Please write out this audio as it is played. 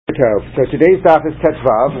So today's daf is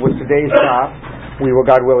Tetvav. With today's daf, we will,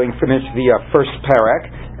 God willing, finish the first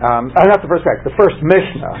parak. Not the first parak, the first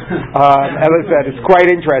Mishnah. As I said, it's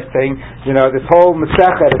quite interesting. You know, this whole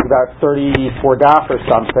Masechet is about 34 daf or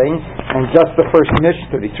something, and just the first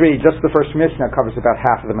Mishnah, 33, just the first Mishnah covers about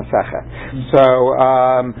half of the Masechet. So,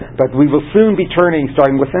 but we will soon be turning,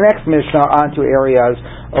 starting with the next Mishnah, onto areas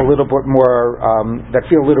a little bit more that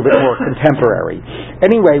feel a little bit more contemporary.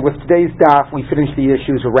 Anyway, with today's daf, we finish the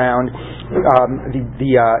issues around the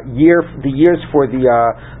years for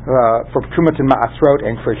Trumat and Ma'asrot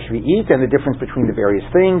and for Shvi'it, and the difference between the various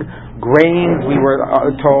things. Grains, we were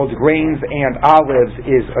told, grains and olives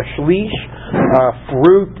is a shlish.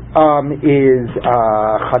 Fruit is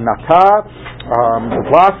chanata. The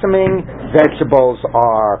blossoming vegetables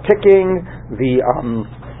are picking. The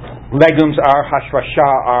legumes are hashvasha,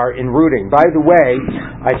 are enrooting. By the way,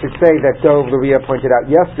 I should say that Dov Luria pointed out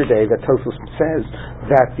yesterday that Tosfos says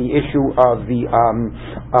that the issue of the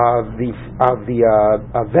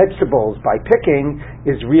vegetables by picking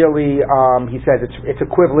is really, he says it's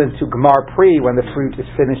equivalent to Gemar Pri when the fruit is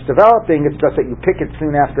finished developing. It's just that you pick it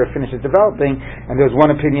soon after it finishes developing. And there's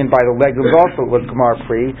one opinion by the legumes also was Gemar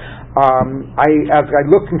Pri. As I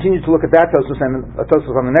continue to look at that Tosfos, and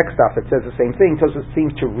Tosfos on the next stuff, it says the same thing. Tosfos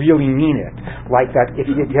seems to really mean it, like that. If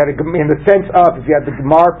you had in the sense of if you had the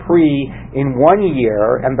Gemar Pri in one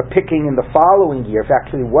year and the picking in the following year, if it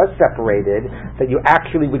actually was separated, that you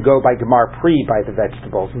actually would go by Gemar Pri by the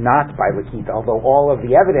vegetables, not by Lakita. Although all of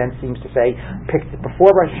the evidence seems to say picked it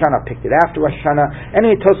before Rosh Hashanah, picked it after Rosh Hashanah.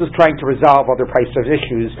 Anyway, Tosfos is trying to resolve other prices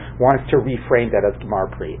issues, wants to reframe that as Gemar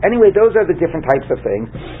Pri. Anyway, those are the different types of things.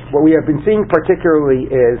 What we have been seeing particularly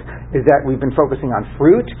is that we've been focusing on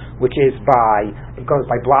fruit, which is it goes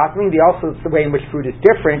by blossoming. The way in which fruit is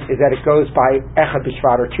different is that it goes by Echad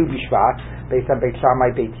B'Shvat or Tu B'Shvat, based on Beit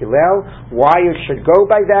Shammai, Beit Hillel. Why it should go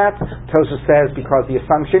by that? Tosfos says because the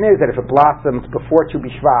assumption is that if it blossomed before Tu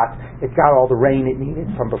B'Shvat, it got all the rain it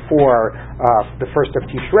needed from before the first of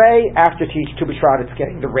Tishrei. After Tu B'Shvat, it's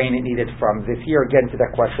getting the rain it needed from this year. Again, to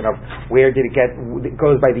that question of where did it get? It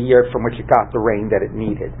goes by the year from which it got the rain that it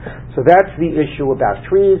needed. So that's the issue about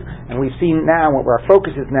trees. And we've seen now what our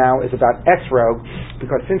focus is now is about esrog,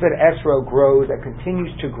 because since that esrog grows and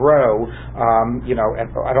continues to grow,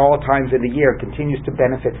 at all times in the year, continues to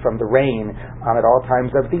benefit from the rain at all times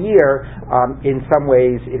of the year. In some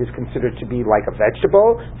ways, it is considered to be like a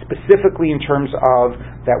vegetable, specifically in terms of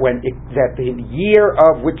that the year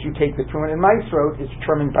of which you take the Truman and Maasrot is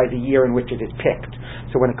determined by the year in which it is picked.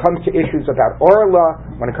 So when it comes to issues about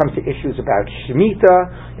Orla, when it comes to issues about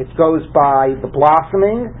Shemitah, it goes by the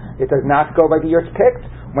blossoming. It does not go by the year it's picked.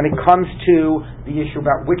 When it comes to the issue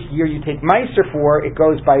about which year you take Meiser for, it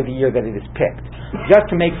goes by the year that it is picked. Just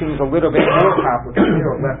to make things a little bit more complicated,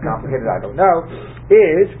 or less complicated, I don't know,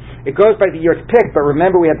 it goes by the year it's picked, but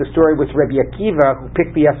remember we had the story with Rabbi Akiva, who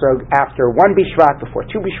picked the esrog after 1 Bishvat, before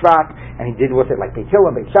 2 Bishvat, and he did with it like Beit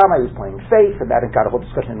Hillel and Beit Shammai, he was playing safe, and that got a whole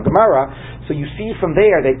discussion in Gemara. So you see from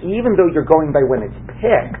there that even though you're going by when it's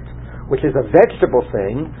picked, which is a vegetable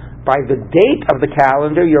thing, by the date of the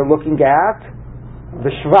calendar you're looking at the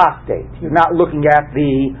Shvat date. You're not looking at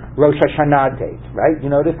the Rosh Hashanah date, right? You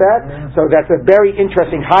notice that? Yeah. So that's a very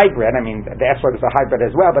interesting hybrid. I mean, the esrog is a hybrid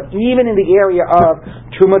as well, but even in the area of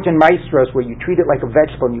Trumot and Maasros, where you treat it like a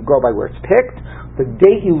vegetable and you go by where it's picked, the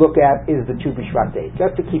date you look at is the Tu B'Shvat date,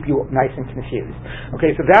 just to keep you nice and confused.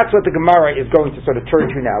 Okay, so that's what the Gemara is going to sort of turn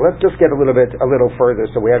to now. Let's just get a little further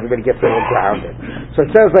so everybody gets a little grounded. So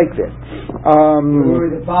it says like this.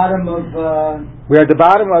 We're at the bottom of... We're at the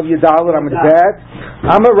bottom of Yudalad Amud Bet.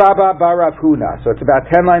 Amar Rabba Bar Rav Huna. So it's about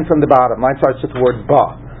 10 lines from the bottom. Line starts with the word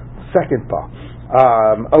Ba. Second Ba.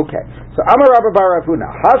 Okay. So Amar Rabba Bar Rav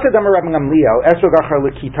Huna. Hased Amar Rabbi Gamliel Esrog Achar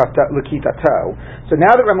L'Kitato. So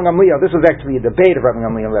now that Rabbi Gamliel, this was actually a debate of Rabbi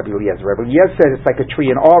Gamliel and Rabbi Eliezer. Rabbi Eliezer said it's like a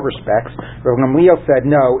tree in all respects. Rabbi Gamliel said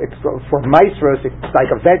no, it's for Maasros, it's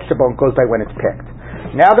like a vegetable and goes by when it's picked.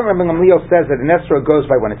 Now that Rabbi Gamliel says that an esrog goes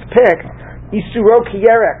by when it's picked, Isuro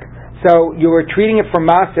Kiyerek. So you were treating it for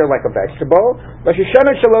Maser like a vegetable. Rosh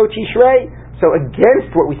Hashanah Shelo Tishrei. So against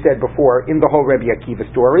what we said before in the whole Rabbi Akiva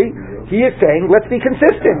story, he is saying, let's be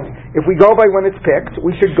consistent. If we go by when it's picked,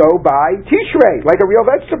 we should go by Tishrei, like a real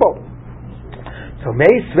vegetable. So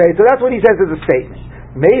Meisvei, so that's what he says as a statement.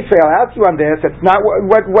 Meisvei, I'll ask you on this, it's not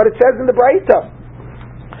what it says in the Braita.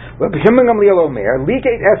 Rabbi Shimon Gamliel Omer,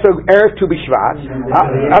 Likate Esrog Erev Tu B'Shvat.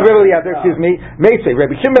 Excuse me. Meisei.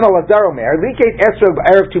 Rabbi Shimon Elazar Omer, Likate Esrog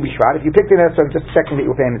Erev Tu B'Shvat. If you picked an esrog, just a second that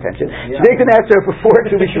you were paying attention. You picked an esrog before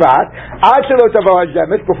Tu B'Shvat, Ad Shelo Tavo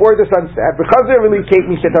HaShemesh, before the sunset. Because they really Likate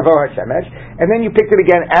Mishet Tavo HaShemesh, and then you picked it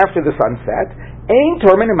again after the sunset. Ein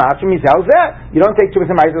Tormin and Maser Mizel Zeh. You don't take Tumas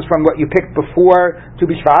and Maisers from what you picked before Tu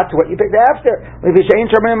B'Shvat to what you picked after. Ein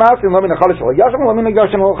Tormin and Maser, Lo Min HaChadosh Lo Yashim, Lo Min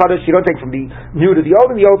HaYashim Lo HaChadosh. You don't take from the new to the old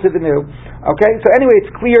and the old to the new. Okay, so anyway, it's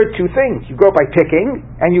clear two things. You go by picking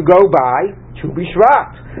and you go by Tu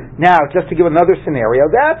B'Shvat. Now, just to give another scenario,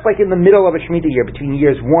 that's like in the middle of a Shemitah year, between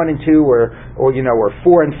years 1 and 2, or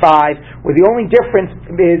 4 and 5, where the only difference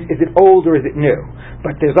is it old or is it new?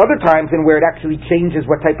 But there's other times in where it actually changes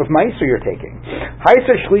what type of meiser you're taking.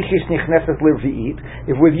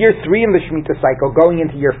 If with year 3 in the Shemitah cycle going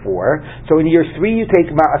into year 4, so in year 3 you take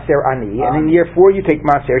Ma'aser Ani, and in year 4 you take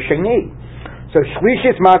Ma'aser Sheni. So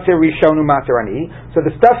Shlishis Ma'aser Rishonu Ma'aser Ani. So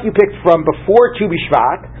the stuff you picked from before Tu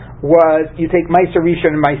B'Shvat was you take Ma'aser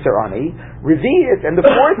Rishon and Ma'aser Ani. Revi'it, and the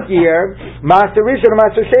 4th year Ma'aser Rishon and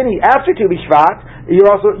Ma'aser Sheni. After Tu B'Shvat,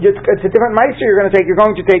 it's a different Meiser you're going to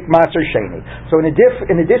take Maser Sheni. So in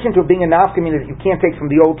addition to being a nafkamina that you can't take from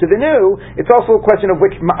the old to the new, it's also a question of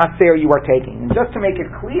which Maser you are taking. And just to make it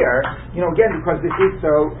clear, again, because this is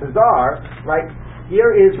so bizarre, right?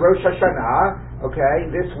 Here is Rosh Hashanah, okay?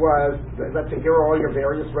 This was, let's say, here are all your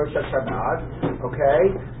various Rosh Hashanahs, okay?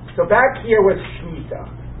 So back here was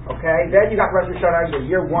Shemitah, okay? Then you got Rosh Hashanah, you're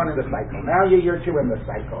year 1 in the cycle. Now you're year 2 in the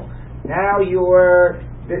cycle. Now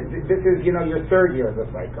this is, your 3rd year of the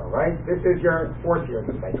cycle, right? This is your 4th year of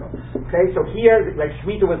the cycle. Okay, so here, like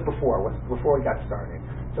Shemitah was before we got started.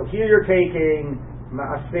 So here you're taking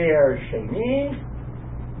Ma'aser Sheni,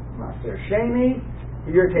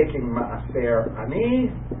 here you're taking Ma'aser Ani,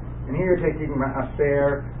 and here you're taking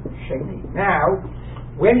Ma'aser Sheni. Now,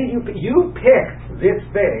 when did you picked this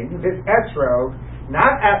thing, this esrog,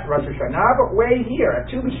 not at Rosh Hashanah, but way here, at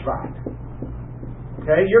Tu B'Shvat.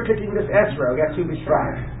 Okay, you're picking this esrog at Tu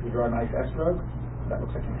B'Shvat. You draw a nice esrog? That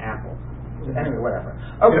looks like an apple. Anyway, whatever.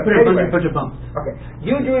 Okay, anyway. Put a bump. Okay,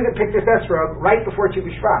 you pick this esrog right before Tu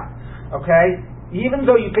B'Shvat. Okay, even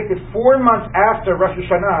though you picked it 4 months after Rosh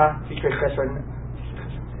Hashanah.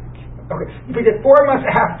 Okay, you picked it 4 months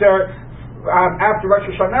after Rosh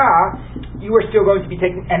Hashanah, you are still going to be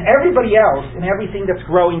taking, and everybody else, and everything that's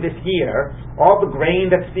growing this year, all the grain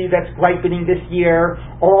that's ripening this year,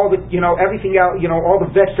 all the, everything else, all the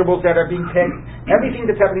vegetables that are being picked, everything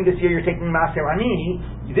that's happening this year, you're taking Maser Ani.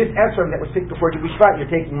 This esrog that was picked before Tu B'Shvat, you're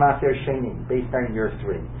taking Maser Sheni, based on year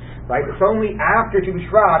 3. Right? It's only after Tu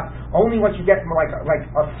B'Shvat, only once you get like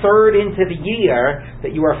a third into the year,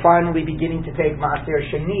 that you are finally beginning to take Maser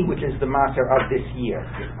Sheni, which is the Maser of this year.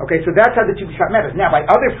 Okay, so that's how the Tu B'Shvat matters. Now, by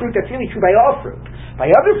other fruit, that's really true by all fruit. By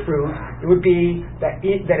other fruit, it would be that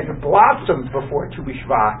if it blossoms before Tu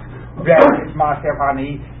B'Shvat, then it's Maser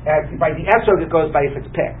Ani. By the esrog, it goes by if it's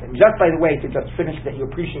picked. And just by the way, to just finish that, you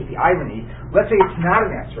appreciate the irony. Let's say it's not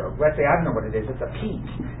an esrog. Let's say, I don't know what it is. It's a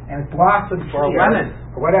peach, and it blossoms or here, a lemon,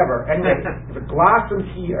 or whatever. Anyway, if it blossoms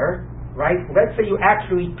here, right? Let's say you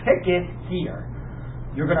actually pick it here.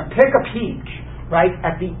 You're going to pick a peach, right,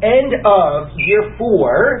 at the end of year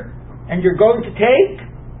 4, and you're going to take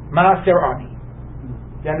Maser Ani.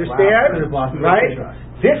 You understand? Wow. Right?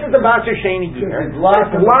 This is the Maser Sheni year. It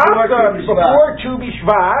blossoms before Tu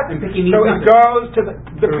B'Shvat, so it goes to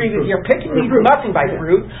the previous year. Picking means nothing by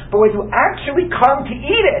fruit, but when you actually come to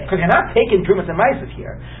eat it, because you're not taking Trumas and Maises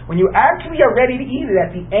here, when you actually are ready to eat it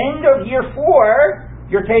at the end of year 4,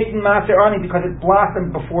 you're taking Maser Ani because it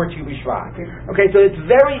blossomed before Tu B'Shvat. Okay, so it's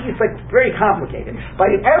very complicated.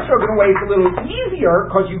 By the esrog, in a way, it's a little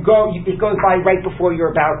easier because it goes by right before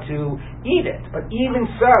you're about to eat it. But even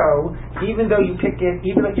so, even though you're picking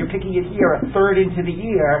it here a third into the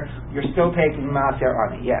year, you're still taking Maser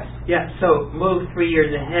Ani. Yes. Yeah. So move 3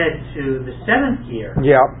 years ahead to the 7th year.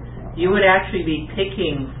 Yeah. You would actually be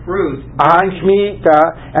picking fruit on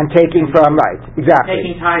Shemitah and taking from, right, exactly.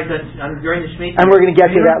 Taking ties during the Shemitah. And we're going to get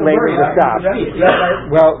to that later in the stop.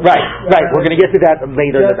 Well, right. We're going to get to that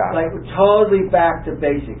later in the stop. Like totally back to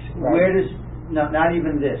basics. Right. Where does, not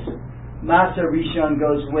even this. Maser Rishon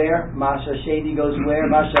goes where? Maser Sheni goes where?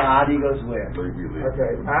 Maser Adi goes where?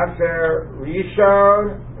 Okay, Maser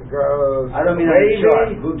Rishon goes. I don't mean on the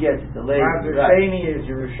chart. Who gets it? The Levi. Maser Sheni is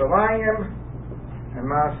Yerushalayim. And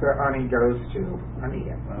Maser Ani goes to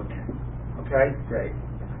Aniyah. Okay, great.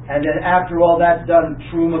 And then after all that's done,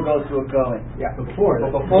 Truma goes to a Kohen. Yeah, before all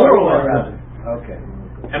that. Okay.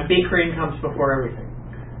 And Bikurim comes before everything.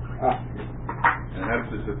 And how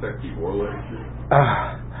does this affect the Orla issue?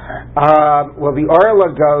 Well, the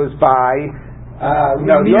Orla goes by.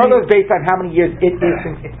 The Orla is based on how many years it is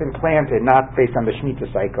since it's been planted, not based on the Shemitah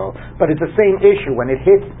cycle. But it's the same issue. When it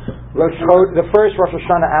hits the first Rosh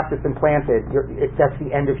Hashanah after it's been planted, that's the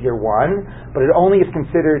end of year 1. But it only is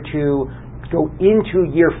considered to go into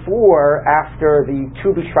year 4 after the Tu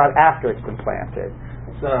B'Shvat after it's been planted.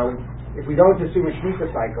 So if we don't assume a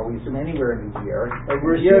Shemitah cycle, we assume anywhere in the year.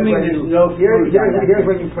 We're assuming there's no fruit. Here's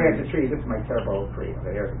when you plant the tree. This is my terrible tree.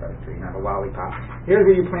 Okay, here's a tree, not a lollipop. Here's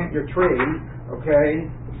where you plant your tree. Okay,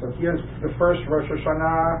 so here's the first Rosh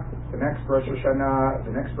Hashanah, the next Rosh Hashanah,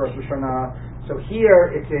 the next Rosh Hashanah. So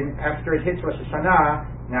here it's in after it hits Rosh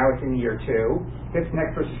Hashanah. Now it's in year 2. This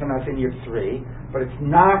next Rosh Hashanah is in year 3, but it's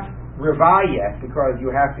not Revah yet because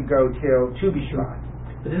you have to go till Tu B'Shvat.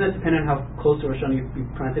 But isn't that dependent on how close to Rosh Hashanah you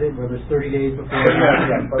planted it? Whether it's 30 days before?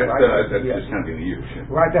 That's just counting the year.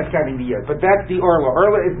 Right, that's counting the year. But that's the Orla.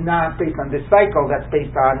 Orla is not based on this cycle. That's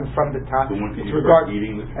based on from the time. So when can you start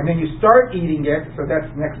eating this? And then you start eating it. So that's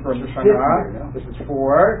next Rosh Hashanah. This is 4,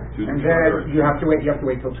 and then you have to wait. You have to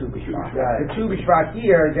wait till Tu B'Shvat. The Tu B'Shvat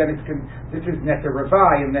here, then this is Neter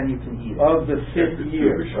Revai, and then you can eat it. Of the 5th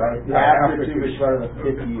year, right? After Tu B'Shvat of the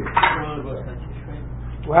 5th year.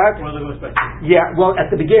 What? Yeah, well,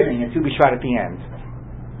 at the beginning, and Tu B'Shvat at the end.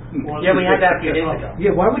 Yeah, we had that a few days ago.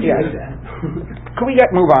 Yeah, why would you do that? Can we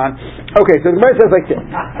move on? Okay, so the Gemara says like this.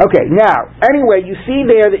 Okay, now, anyway, you see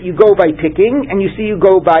there that you go by picking, and you see you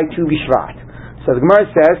go by Tu B'Shvat. So the Gemara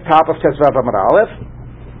says, top of Tesvav Amar Aleph,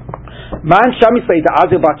 Man Shamisay the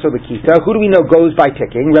Azil Batso L'Kita, who do we know goes by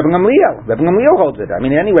picking? Rebbe Gamliel. Rebbe Gamliel holds it. I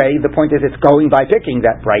mean, anyway, the point is it's going by picking,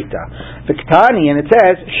 that Breita. The Ketani, and it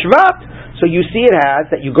says, Shvat. So you see it has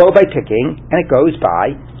that you go by picking, and it goes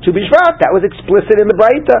by Tu B'Shvat. That was explicit in the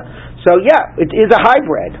Breita. So yeah, it is a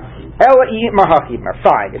hybrid. Ela Mahachimar.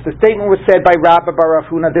 Fine. If the statement was said by Rabba Bar Rav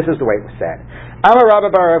Huna, this is the way it was said. Amar Rabba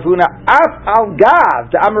Bar Rav Huna, Af al Gav,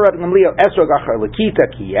 the Amar Rabbi Gamliel, Esrog Achar L'Kita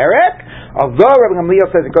Ki Yerek. Although Rabbi Gamliel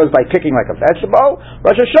says it goes by picking like a vegetable,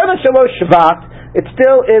 Rosh Hashanah Shelo Shvat, it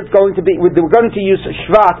still is going to be, we're going to use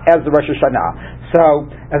Shvat as the Rosh Hashanah. So,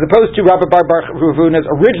 as opposed to Rabbi Bar Rav Huna's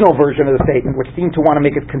original version of the statement, which seemed to want to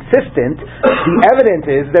make it consistent, the evidence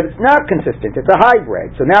is that it's not consistent. It's a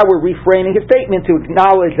hybrid. So now we're reframing his statement to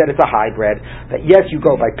acknowledge that it's a hybrid. That yes, you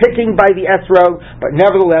go by picking by the esrog, but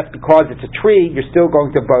nevertheless, because it's a tree, you're still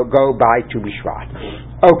going to go by Tu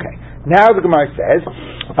B'Shvat. Okay. Now the Gemara says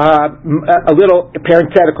a little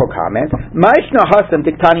parenthetical comment.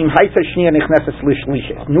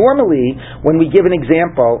 Normally, when we give an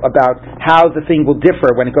example about how the thing will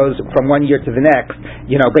differ when it goes from one year to the next,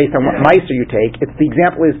 based on what meiser you take, the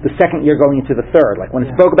example is the second year going into the third. Like when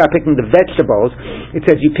it spoke about picking the vegetables, it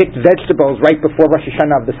says you picked vegetables right before Rosh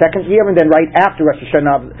Hashanah of the second year, and then right after Rosh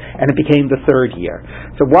Hashanah, and it became the third year.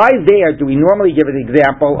 So why there do we normally give an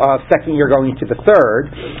example of second year going into the third?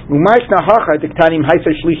 And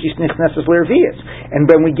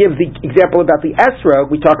when we give the example about the esrog,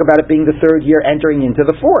 we talk about it being the third year entering into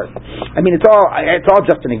the fourth. I mean, it's all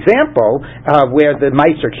just an example where the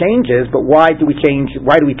meiser changes, but why do we change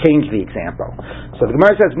the example? So the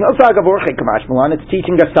Gemara says, it's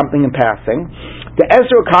teaching us something in passing. The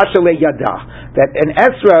esrog kasha le yada, that an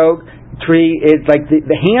esrog tree is like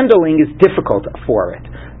the handling is difficult for it.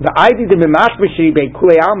 The idea the and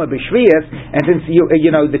since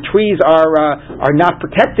the trees are not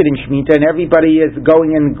protected in Shemitah and everybody is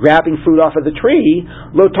going and grabbing fruit off of the tree,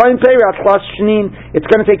 it's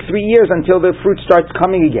going to take 3 years until the fruit starts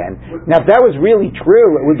coming again. Now, if that was really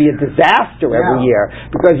true, it would be a disaster every year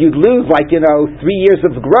because you'd lose 3 years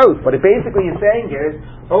of growth. But it basically is saying is,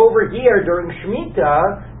 over here during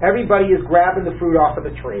Shemitah, everybody is grabbing the fruit off of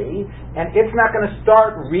the tree, and it's not going to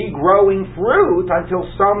start regrowing fruit until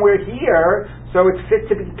somewhere here, so it's fit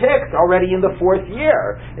to be picked already in the 4th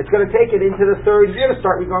year. It's going to take it into the 3rd year to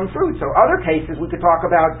start regrowing fruit. So other cases we could talk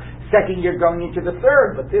about second year going into the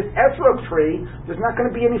 3rd, but this esrog tree, there's not going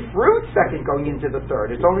to be any fruit second going into the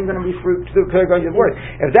 3rd. It's only going to be fruit going into the 4th.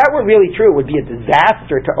 If that were really true, it would be a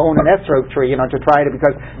disaster to own an esrog tree, to try to,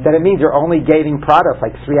 because then it means you're only gaining product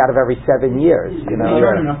 3 out of every 7 years. Is the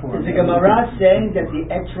Gemara saying that the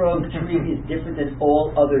esrog tree is different than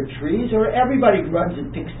all other trees, or everybody runs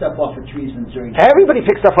and picks stuff off of trees and during? Everybody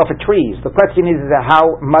picks stuff off of trees. The question is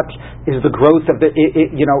how much is the growth of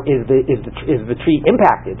is the tree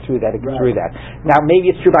impacted through that? Now,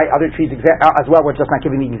 maybe it's true by other trees as well. We're just not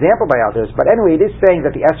giving the example by others. But anyway, it is saying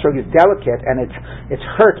that the esrog is delicate and it's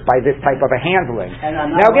hurt by this type of a handling.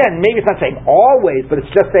 Now, again, maybe it's not saying always, but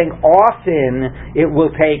it's just saying often it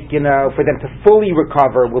will take, for them to fully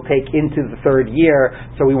recover, will take into the 3rd year.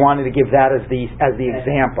 So we wanted to give that as the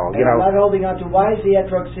example. I'm not holding on to why is the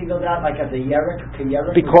esrog singled out as a yerek?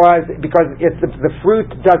 Because if the fruit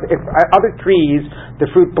does, if other trees, the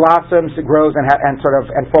fruit blossoms, it grows and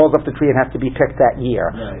falls off the tree and has to be picked that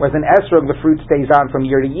year. Right. Whereas in esrog, the fruit stays on from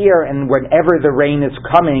year to year, and whenever the rain is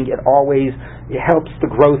coming, it helps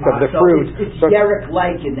the growth of the fruit. It's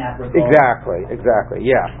yerek-like in that regard. Exactly.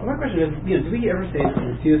 Yeah. Well, my question is, do we ever say that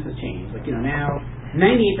the status has changed? Now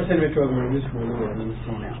 98% of its program is for the world and it's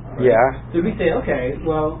thrown out. Right? Yeah. So we say, okay,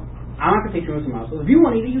 well, I'm not going to take Trumas and Matzos. If you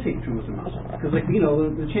want to eat it, you take Trumas and Matzos. Because, like, you know,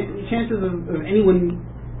 the chances of anyone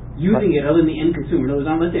using it other than the end consumer, in other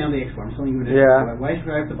words, let's say I'm the export, I'm selling you an export. Why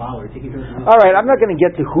should I have to bother taking Trumas and Matzos? All right, I'm not going to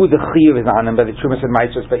get to who the chiyuv is on them by the Trumas and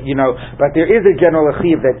Matzos, but but there is a general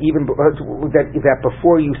chiyuv that even that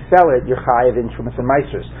before you sell it, you're chayiv in Trumas and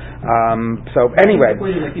Matzos. So anyway, the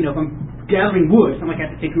point is, like, if I'm gathering wood, it's not like I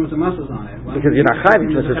have to take Trumas and Matzos on it. Because you're not chayiv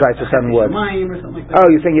in Trumas and Matzos on wood. Like Oh,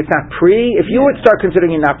 you're saying it's not pre? If you would start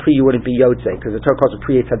considering it not pre, you wouldn't be yotze, because the Torah calls it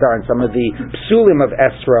pre Hadar, and some of the psulim of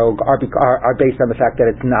esrog are based on the fact that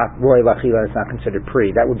it's not roy lachila, it's not considered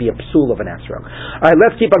pre. That would be a psul of an esrog. All right,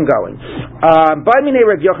 let's keep on going. Ba'minei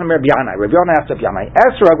Rav Yochanan Rav Yanai. Rav Yochanan asked Rav Yanai,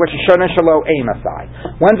 esrog Rosh Hashanah shelo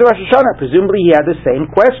eimasai. When's Rosh Hashanah? Presumably he had the same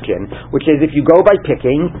question, which is if you go by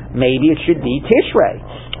picking, maybe it should be Tishrei.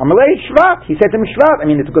 Amalei Shvat. He said to him Shvat. I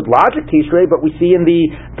mean, it's a good logic, Tishrei, but we see in the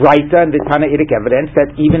Braita and the Tanaitic evidence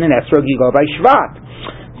that even in Esrog you go by Shvat.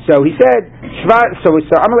 So he said Shvat. So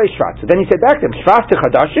Amalei Shvat. So then he said back to him, Shvat to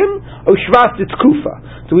Chadashim or Shvat to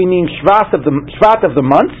Tkufa? Do we mean Shvat of the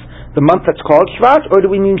month? The month that's called Shvat, or do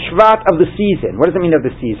we mean Shvat of the season? What does it mean of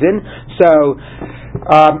the season? So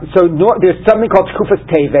there's something called Tkufas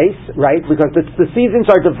Teves, right? Because the seasons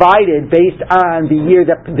are divided based on the year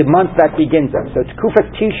the month that begins them. So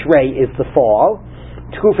Tkufas Tishrei is the fall,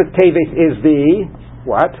 Tkufas Teves is the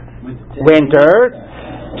what? Winter.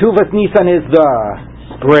 Tuvas Nisan is the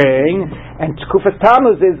spring, and Tkufas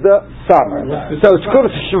Tammuz is the summer. So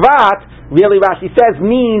Tkufas Shvat, really Rashi says,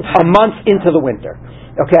 means a month into the winter.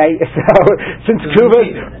 Okay, so since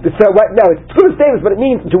Tuvas, it's Tuvas Davis, but it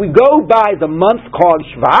means, do we go by the month called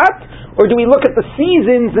Shvat, or do we look at the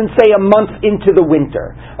seasons and say a month into the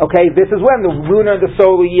winter? Okay, this is when the lunar and the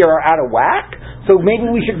solar year are out of whack, so maybe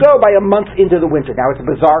we should go by a month into the winter. Now it's a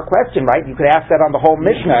bizarre question, right? You could ask that on the whole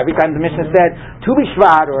Mishnah. Every time the Mishnah said Tu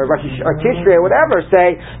B'Shvat or Tishrei or whatever,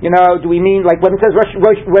 say, do we mean like when it says Rosh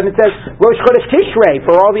Chodesh Tishrei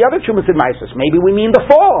for all the other Trumas and Maisos? Maybe we mean the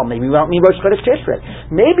fall. Maybe we don't mean Rosh Chodesh Tishrei.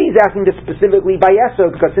 Maybe he's asking this specifically by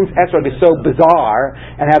Esrog, because since Esrog is so bizarre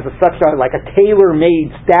and has such a tailor-made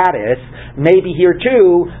status, maybe here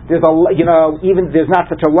too there's there's not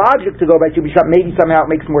such a logic to go by Tu B'Shvat. Maybe somehow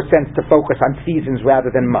it makes more sense to focus on seasons rather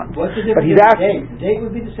than months. What's the difference in the date? The date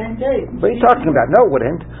would be the same date. What are you talking about? No, it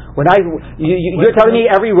wouldn't. You're telling me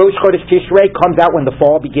every Rosh Chodesh Tishrei comes out when the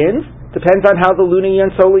fall begins? Depends on how the lunar year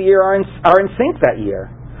and solar year are in sync that year.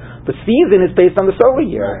 The season is based on the solar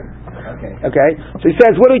year. Right. Okay. So he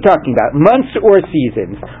says, what are we talking about? Months or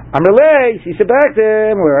seasons? Amalei, he said back to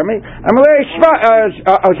him, where am I? Amalei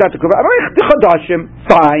Chadashim.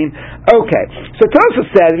 Fine. Okay. So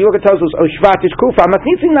Tosfos says, if you look at Tosfos, Shvat is Kufa,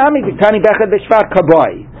 Matnitzin Nami Tani Bechad Shvat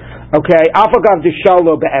Kaboi. Okay, Afagav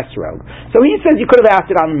Deshalo Be'esrog. So he says you could have asked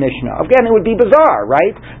it on the Mishnah. Again, it would be bizarre,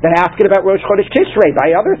 right? Then ask it about Rosh Chodesh Tishrei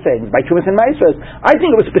by other things, by Trumas and Maisos. I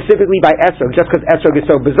think it was specifically by Esrog, just because Esrog is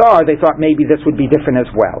so bizarre, they thought maybe this would be different as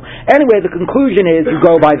well. Anyway, the conclusion is you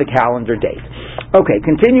go by the calendar date. Okay,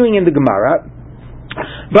 continuing in the Gemara.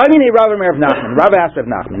 V'amine Rav Nachman. Rav asked Rav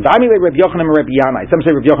Nachman. V'amine Rav Yochanan Rav Yanai. Some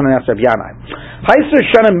say Rav Yochanan asked Rav Yanai. Haiser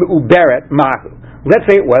Shana Me'uberet Mahu. Let's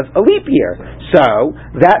say it was a leap year. So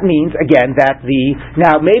that means, again, that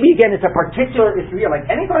now maybe again it's a particular issue here, like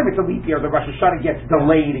anytime it's a leap year, the Rosh Hashanah gets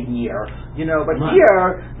delayed a year, but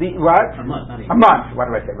here, A month, what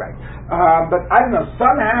do I say, right. But I don't know,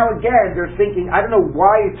 somehow again, they're thinking, I don't know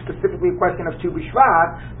why it's specifically a question of Tu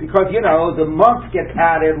B'Shvat, because, the month gets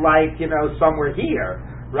added somewhere here.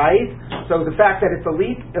 Right? So the fact that it's a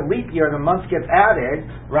leap year and the month gets added,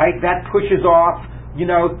 right, that pushes off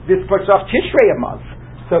this puts off Tishrei a month.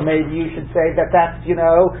 So maybe you should say that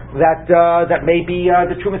maybe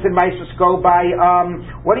the Trumas and Maisos go by,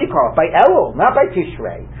 by Elul, not by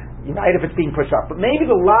Tishrei. If it's being pushed off. But maybe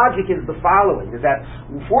the logic is the following, is that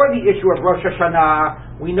for the issue of Rosh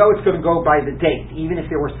Hashanah, we know it's going to go by the date, even if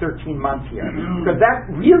there were 13 months here. Because that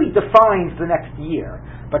really defines the next year.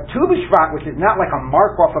 But Tu B'Shvat, which is not like a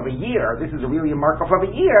mark-off of a year, this is really a mark-off of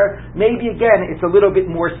a year, maybe again it's a little bit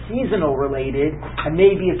more seasonal related, and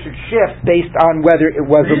maybe it should shift based on whether it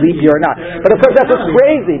was a leap year or not. But of course that's what's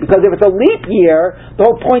crazy, because if it's a leap year, the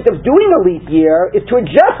whole point of doing a leap year is to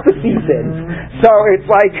adjust the seasons. So it's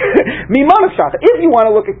like, Mimana Shvat. If you want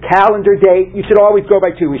to look at calendar date, you should always go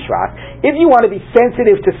by Tu B'Shvat. If you want to be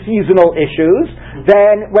sensitive to seasonal issues,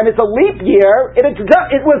 then when it's a leap year, it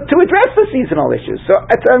was to address the seasonal issues. So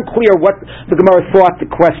it's unclear what the Gemara thought the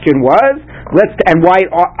question was. And why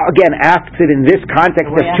it again asks it in this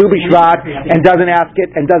context of Tu B'Shvat and doesn't ask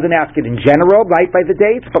it in general, right, by the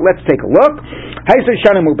dates. But let's take a look.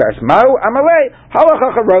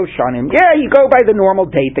 Yeah, you go by the normal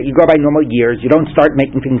date, that you go by normal years. You don't start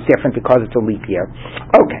making things different because it's a leap year.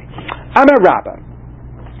 Okay. Amar Rabba.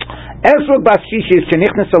 Esrog bas shishis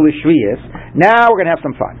shenichnas l'shviyis. Now we're going to have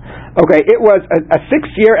some fun. Okay, it was a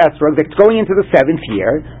 6-year esrog that's going into the 7th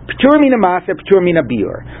year. P'tur mina maser, p'tur mina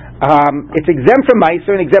biur. It's exempt from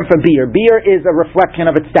meiser and exempt from biur. Biur is a reflection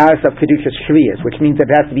of its status of kedushas shviyis, which means that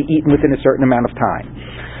it has to be eaten within a certain amount of time.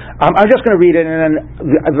 I'm just going to read it, and then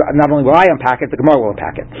not only will I unpack it, the Gemara will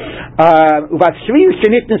unpack it. Uvas shviyus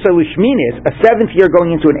shenichnas l'shminis, a 7th year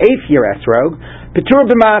going into an 8th year esrog. Petur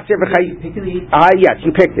b'maaser yes,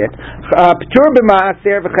 you picked it. Petur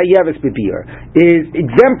b'maaser v'chayeves b'biur is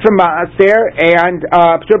exempt from maaser and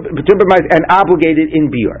petur b'maaser and obligated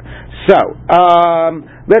in biur. So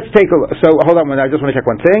let's take a look. So hold on, I just want to check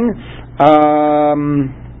one thing.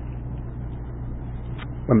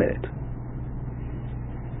 1 minute.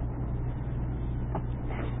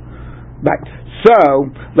 Right. So,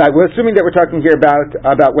 we're assuming that we're talking here about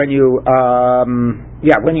when you,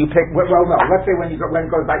 when you pick. Well, no. Let's say when it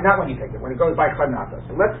goes by, not when you pick it, when it goes by Chanata.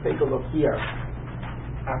 So let's take a look here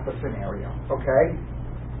at the scenario. Okay.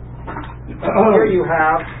 Here you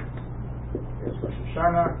have. Here's Rosh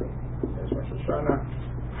Hashanah. There's Rosh Hashanah.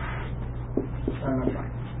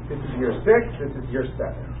 This is year 6. This is year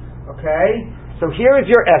 7. Okay. So here is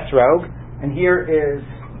your esrog, and here is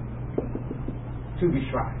Tu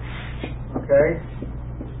B'Shvat. Okay.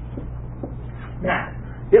 Now,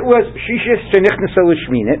 it was shishis shenichnas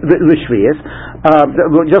l'shviyis.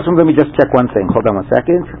 Just let me just check one thing. Hold on 1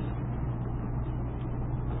 second.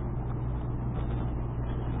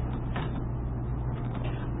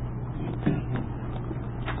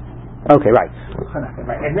 Okay, right.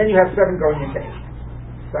 And then you have 7 going into 8.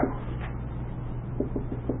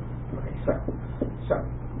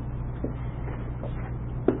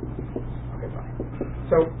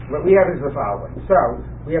 So what we have is the following. So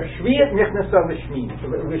we have shviyat nichnasa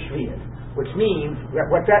l'shviyat, which means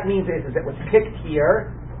what that means is that what's picked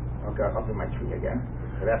here. Okay, I'll do my tree again.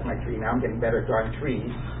 So that's my tree. Now I'm getting better at drawing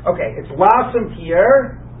trees. Okay, it's blossomed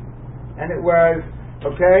here, and it was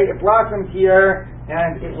it blossomed here,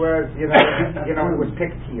 and it was it was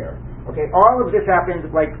picked here. Okay, all of this happened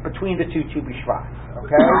like between the two Tu B'Shvat.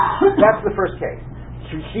 Okay, that's the first case.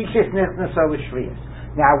 Shishis nichnasa l'shviyat.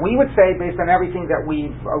 Now, we would say, based on everything that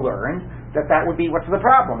we've learned, that would be, what's the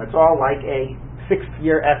problem? It's all like a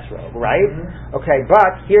 6th-year esrog, right? Mm-hmm. Okay,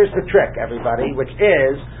 but here's the trick, everybody, which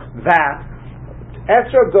is that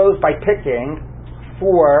esrog goes by picking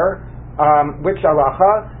for which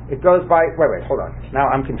halacha? It goes by, wait, hold on.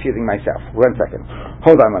 Now I'm confusing myself. 1 second.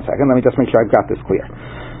 Hold on 1 second. Let me just make sure I've got this clear.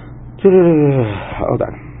 Hold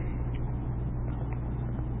on.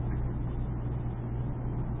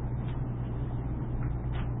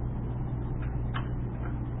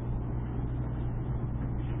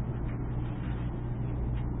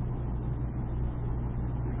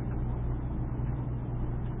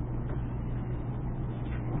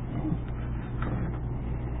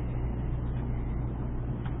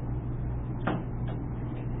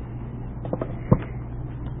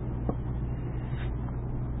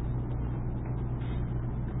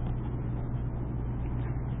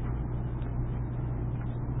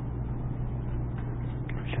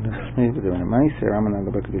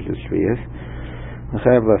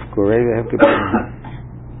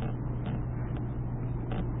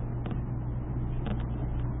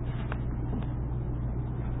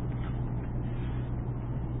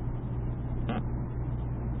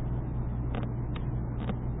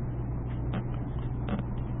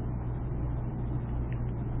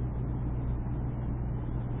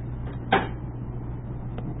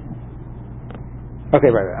 Okay,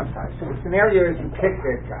 right, I'm sorry. So the scenario is you picked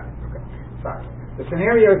it, got it. Okay, sorry. The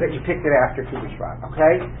scenario is that you picked it after Tu B'Shvat,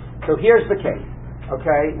 okay? So here's the case,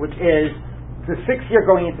 okay, which is the 6th year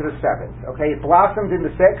going into the 7th, okay? It blossomed in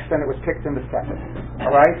the 6th and it was picked in the 7th,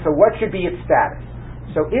 all right? So what should be its status?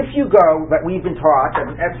 So if you go, that we've been taught,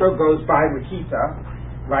 that an esrog goes by Lakita,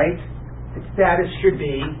 right? Its status should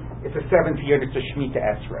be, it's a 7th year and it's a Shemitah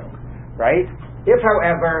esrog, right? If,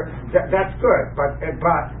 however, that's good, but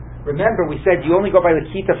remember, we said you only go by the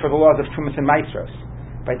Kita for the laws of Trumas and Maasros.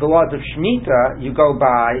 By the laws of Shemitah, you go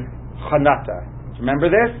by Chanata. Remember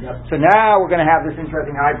this? Yep. So now we're going to have this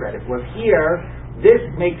interesting hybrid. If we're here, this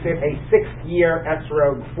makes it a 6th year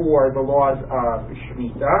esrog for the laws of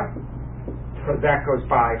Shemitah, because that goes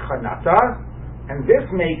by Chanata, and this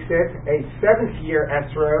makes it a 7th year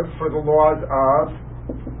esrog for the laws of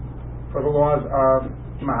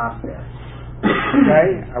Maaser.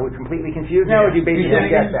 Okay, are we completely confused now, or do you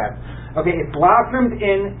basically get that? Okay, it blossomed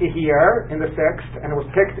in here in the 6th, and it was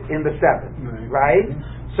picked in the 7th, right?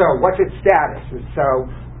 So what's its status? So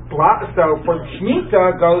for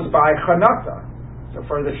Shemitah goes by Chanata. So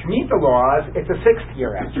for the Shemitah laws, it's a 6th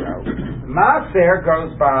year esrog. Maaser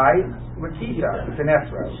goes by Lakita. It's an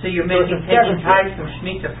esrog. So you're taking ties from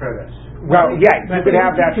Shemitah for this. Well, yeah, you could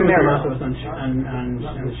have that scenario. On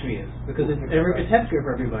the Shvius, because it's hefker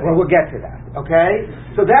for everybody. Well, we'll get to that. Okay,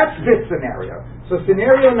 so that's this scenario. So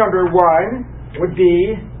scenario number 1 would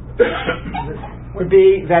be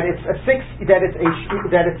that it's a 6.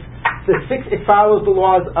 It follows the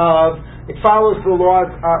laws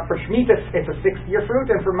for Shemitah. It's a 6th year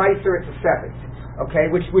fruit, and for Meiser it's a 7th. Okay,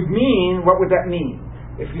 which would mean, what would that mean?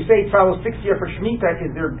 If you say it follows 6th year for Shemitah,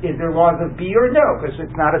 is there laws of Biur? No, because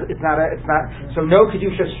it's not. So no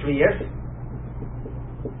kedusha shviyas.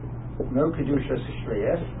 No kedusha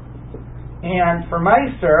shviyas. And for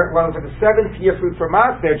Meiser, well, for the 7th year fruit for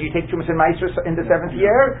Maaser, do you take Trumas and Meiser in the 7th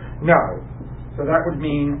year? No. So that would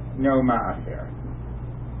mean no Maaser.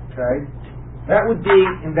 Okay, that would be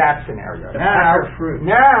in that scenario.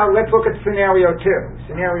 Now let's look at scenario 2.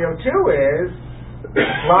 Scenario 2 is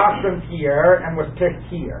blossomed here and was picked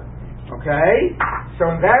here. Okay? So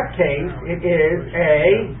in that case, it is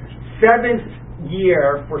a 7th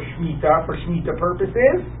year for Shemitah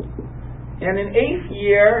purposes, and an 8th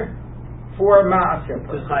year for Maaser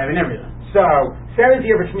purposes. So, 7th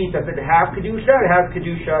year for Shemitah, does it have Kedusha? It has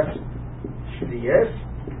Kedusha Shviyas.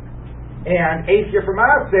 And 8th year for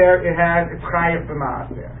Maaser, it's Chayav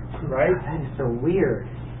b'Maaser. Right? That is so weird.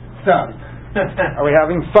 So, are we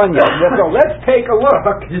having fun yet? So let's take a look.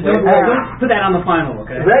 Don't put that on the final,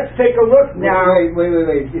 okay? Let's take a look now.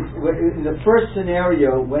 Wait. In the first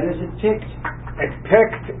scenario, when is it picked? It's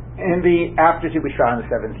picked in the after Tu B'Shvat in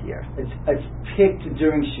the 7th year. It's picked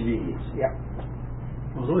during Shvi'is. Yeah.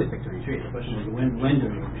 Well, it's always picked during Shvi'is. The question is when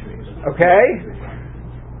during Shvi'is. Okay.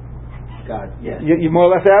 God, yes. You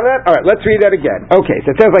more or less have that? All right, let's read that again. Okay,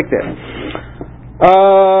 so it says like this.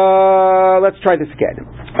 Let's try this again.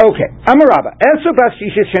 Okay. Amarabba. Enso bas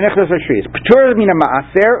shishis shenechnas hashrius. P'tur mina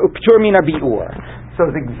ma'aser u'p'tur mina bi'ur. So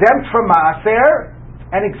it's exempt from ma'aser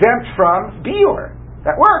and exempt from bi'ur.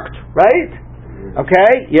 That worked, right?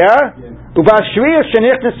 Okay, yeah? Ubas shrius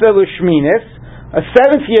shenechnas l'shminis. A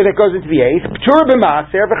 7th year that goes into the 8th. P'tur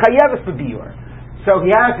b'ma'aser v'chayeves b'bi'ur. So he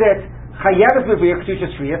has it chayeves b'bi'ur k'tusha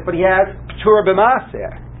shrius, but he has p'tur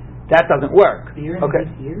b'ma'aser. That doesn't work. Okay. Okay.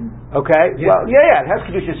 Yeah. Well, yeah. It has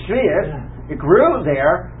kedusha shviyas. Yeah. It grew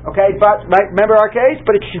there. Okay, but right, remember our case.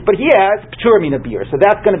 But he has p'tur mina biur, so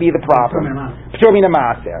that's going to be the problem. P'tur mina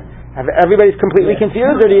maaser. Everybody's completely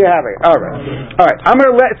confused, or do you have it? All right. I'm going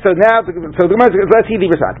to let's see the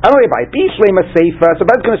response. I'm going to buy bishlema seifa. So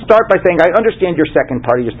that's going to start by saying, I understand your second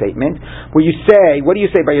part of your statement, where you say, what do you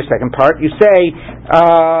say by your second part? You say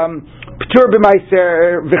p'tur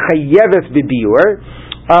b'maiser v'chayeves b'biur.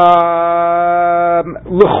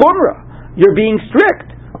 L'chumra, you're being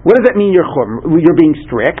strict. What does that mean? You're being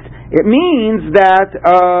strict. It means that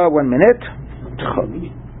 1 minute.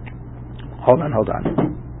 Hold on. Hold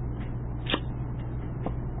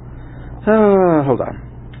on.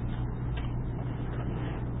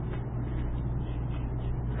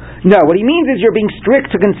 No, what he means is you're being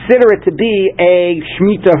strict to consider it to be a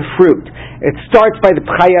Shemitah fruit. It starts by the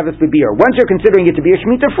Chayavis B'Biur. Once you're considering it to be a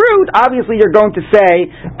Shemitah fruit, obviously you're going to say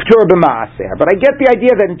P'tur b'Maaser. But I get the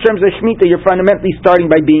idea that in terms of Shemitah, you're fundamentally starting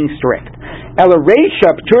by being strict. Ela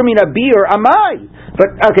Reisha P'tur mina Biur Amai. But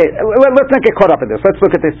okay, let's not get caught up in this. Let's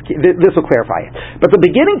look at this. This will clarify it. But the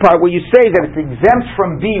beginning part where you say that it's exempt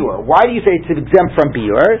from biur, why do you say it's exempt from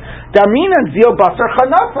biur? Damina zil basar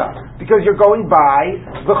chanata, because you're going by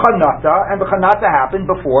the chanata, and the chanata happened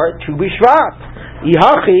before Tu B'Shvat.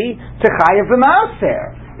 Ihachi techayev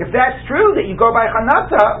b'maaser. If that's true that you go by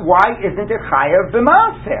chanata, why isn't it chayev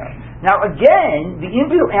b'maaser? Now again, the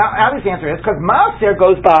obvious answer is because Maaser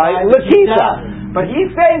goes by Lakita. But he's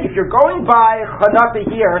saying if you're going by Chanata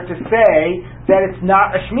here to say that it's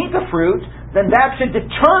not a Shemitah fruit, then that should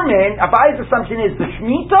determine, Abai's assumption is the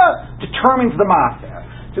Shemitah determines the Maaser.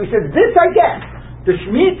 So he says, this I get. The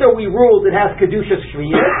Shemitah we ruled it has Kedusha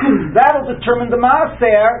Shviyah, that'll determine the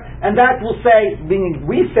Maaser, and that will say, meaning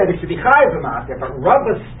we said it should be Chayav b'Maaser, but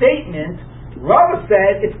Rava's statement, Rava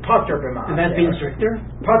said it's Pater b'Maaser. And that's being stricter?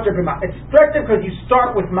 Pater b'Maaser. It's stricter because you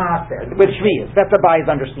start with Maaser, with Shviyas. That's Abai's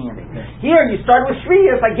understanding. Here you start with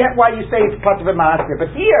Shviyas. I get why you say it's Pater b'Maaser,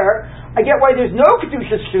 but here I get why there's no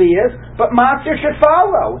Kedushas Shvius, but Maser should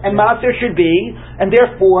follow, and Maser should be, and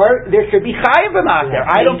therefore there should be Chayav Maser.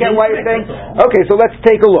 I don't get why you're saying. Okay, so let's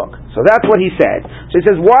take a look. So that's what he said. So he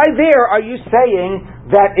says, why there are you saying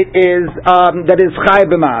that it is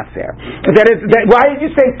Chayav Maser? Why did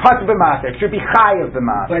you say Patur b'Maser? It should be Chayav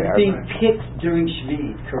Maser. But it's being picked during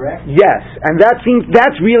Shvi, correct? Yes, and that's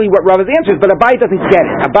really what Rava's answer is, but Abai doesn't get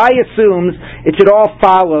it. Abai assumes it should all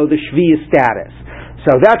follow the Shvi status.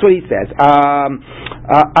 So that's what he says. So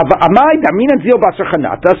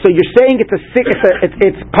you're saying it's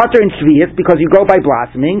Patur and Shvius because you go by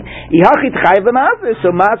blossoming. So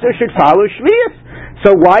Maser should follow Shvius.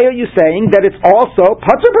 So why are you saying that it's also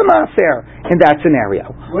Patur b'Maser in that scenario?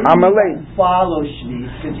 What do you mean follow Shvius?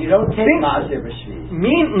 Because you don't take Maser b'Shvius.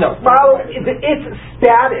 Follow its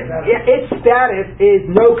status. Its status is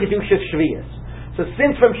no Kedushas Shvius. So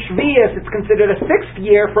since from Shvius it's considered a 6th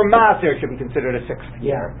year, for Maser it should be considered a 6th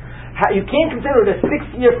year. You can't consider it a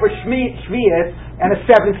 6th year for Shvius and a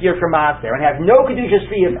 7th year for Maser, and have no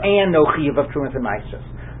Kedushas Shvius and no Chiyuv of Trumas and Maishas.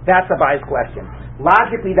 That's Abai's question.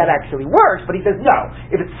 Logically that actually works, but he says no.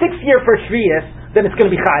 If it's 6th year for Shvius, then it's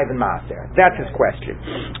going to be Chayav and Maser. That's his question.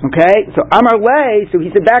 Okay? So Amar Lei, so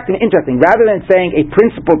he said back to interesting, rather than saying a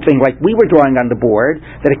principled thing like we were drawing on the board,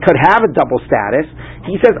 that it could have a double status,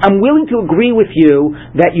 he says, I'm willing to agree with you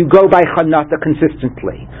that you go by Chanata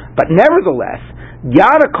consistently. But nevertheless,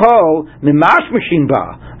 Yada kol mimash mashin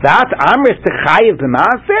ba. That's amris to chayiv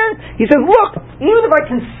b'maser. He says, look, even if I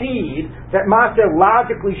concede that maser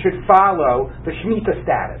logically should follow the shmita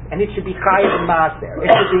status, and it should be chayiv b'maser,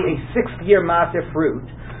 it should be a 6th year maser fruit.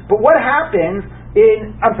 But what happens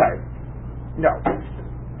in? No,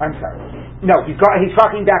 he's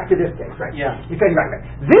talking back to this case, right? Yeah. He's saying right.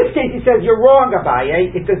 This case, he says, you're wrong,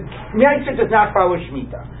 Abaye. It says Meiser does not follow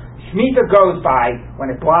shmita. Shmita goes by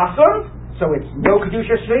when it blossoms. So it's no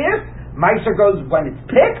Kedusha Shvius. Meiser goes when it's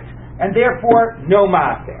picked, and therefore no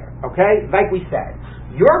Maser. Okay? Like we said.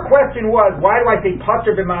 Your question was, why do I say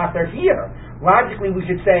Patur b'Maser here? Logically we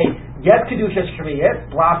should say, yes Kedusha Shvius,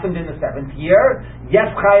 blossomed in the 7th year, yes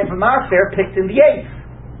Chayav b'Maser, picked in the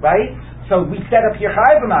 8th. Right? So we set up here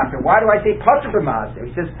Chayav b'Maser. Why do I say Patur b'Maser?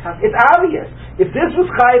 He says, it's obvious. If this was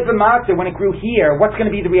Chayav b'Maser when it grew here, what's going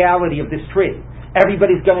to be the reality of this tree?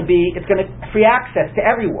 It's going to free access to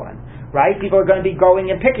everyone. Right? People are going to be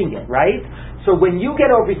going and picking it, right? So when you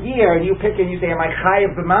get over here and you pick and you say, am I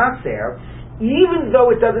Chayav b'Maser, even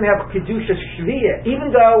though it doesn't have Kedusha Shvius,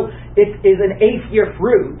 even though it is an 8th year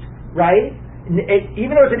fruit, right?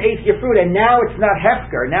 Even though it's an 8th year fruit and now it's not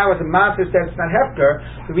Hefker, now as a Maser says it's not Hefker,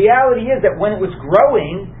 the reality is that when it was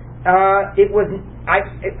growing,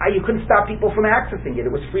 you couldn't stop people from accessing it.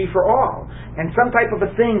 It was free for all. And some type of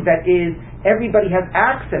a thing that is everybody has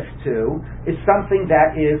access to is something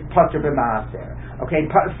that is Patur b'Maser. Okay,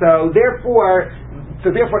 so therefore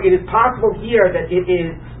it is possible here that it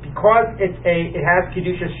is, because it has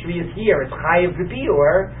Kedusha Shvius here, it's Chayav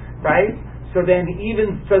v'Biur, right? So then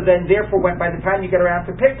therefore by the time you get around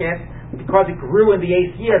to pick it, because it grew in the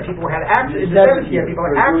 8th year, people had access in the 7th year. People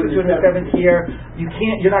had access in the 7th year.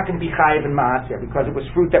 You're not going to be chayiv and maser because it was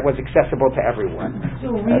fruit that was accessible to everyone.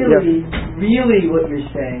 So really, what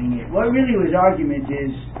you're saying, what really his argument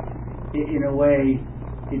is, in a way,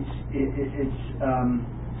 it's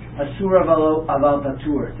asura aval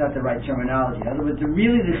patur. It's not the right terminology. In other words, the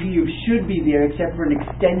chiyuv should be there, except for an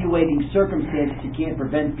extenuating circumstance. You can't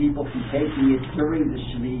prevent people from taking it during the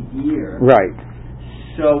Shvi year. Right.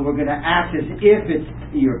 So we're going to act as if it's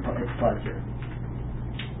Patur.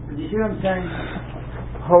 Do you see what I'm saying?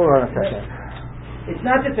 Hold on a second. It's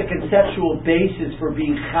not that the conceptual basis for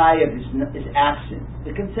being chayav is absent.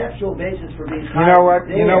 The conceptual basis for being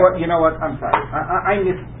chayav You know what? I'm sorry.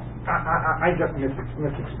 I just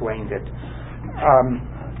misexplained it.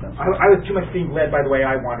 I was too much being led by the way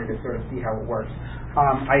I wanted to sort of see how it works.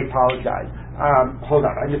 I apologize. Hold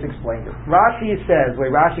on, I just explained it. Rashi says, the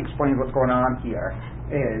way Rashi explains what's going on here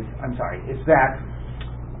is that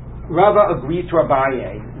Rava agrees to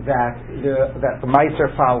Abaye that the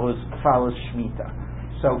Meiser follows Shemitah.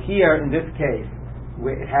 So here, in this case,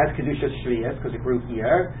 it has Kedusha Shvius because it grew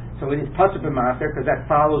here, so it is Patur b'Maser because that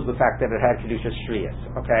follows the fact that it had Kedusha Shvius.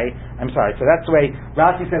 Okay? I'm sorry. So that's the way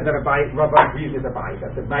Rashi says that Rava agrees with Abaye,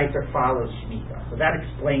 that the Meiser follows Shemitah. So that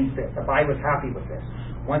explains this. Abaye was happy with this.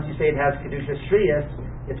 Once you say it has Kedusha Shvius,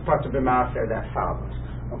 it's Patur b'Maser that follows.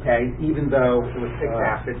 Okay? Even though it was 6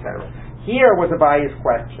 after, etc. Here was Abaye's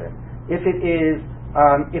question. If it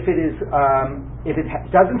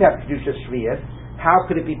doesn't have Kedusha Shvius, how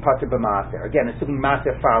could it be Patur b'Maser? Again, assuming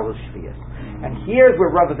Maser follows Shvius. And here's where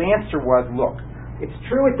Rava's answer was, look, it's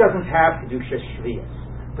true it doesn't have Kedusha Shvius,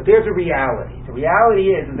 But there's a reality. The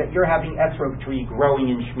reality is that you're having esrog tree growing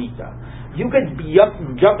in Shemitah. You could be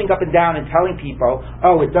jumping up and down and telling people,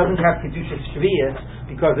 oh, it doesn't have Kedushas Shvius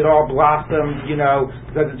because it all blossomed,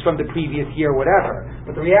 because it's from the previous year, whatever.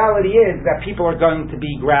 But the reality is that people are going to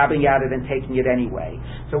be grabbing at it and taking it anyway.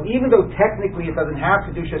 So even though technically it doesn't have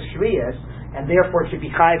Kedushas Shvius, and therefore it should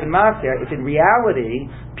be chayiv and maser, if in reality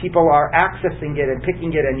people are accessing it and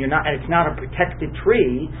picking it, and it's not a protected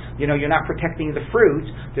tree, you're not protecting the fruit.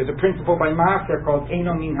 There's a principle by maser called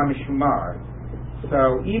eino min hamishumar.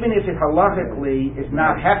 So even if it halachically is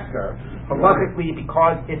not hefker, halachically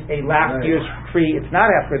because it's a last year's tree, it's not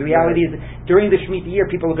hefker. The reality is during the Shemitah year,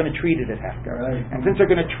 people are going to treat it as hefker, and since they're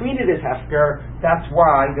going to treat it as hefker, that's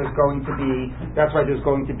why there's going to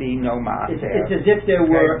be no maser. It's as if there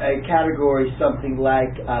were a category, something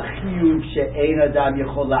like chiyuv she'ein adam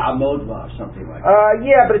yachol la'amod ba, or something like that.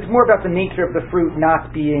 Yeah, but it's more about the nature of the fruit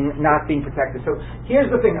not being protected. So here's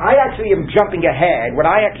the thing: I actually am jumping ahead. What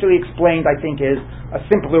I actually explained, I think, is a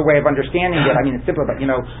simpler way of understanding it. I mean, it's simpler, but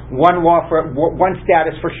one law for one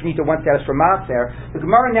status for Shemitah, one status for Maser. The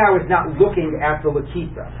Gemara now is not looking at the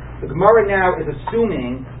Lakita. The Gemara now is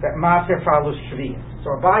assuming that Maser follows Shvius.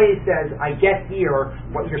 So Abaye says, I get here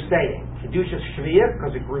what you're saying. Kedushas Shvius,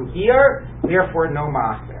 because it grew here, therefore no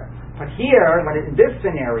Maser. But here, in this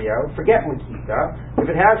scenario, forget Lakita. If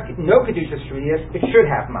it has no Kedushas Shvius, it should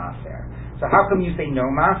have Maser. So how come you say no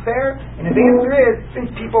maser? And the answer is, since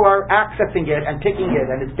people are accessing it and picking it,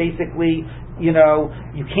 and it's basically, you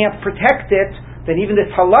can't protect it, then even if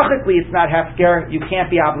halachically it's not hefker, you can't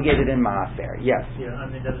be obligated in maser. Yes? Yeah, I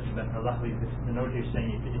mean, that is about halachically, the note you're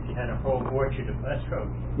saying, if you had a whole orchard of esrog,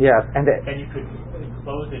 yes, and you could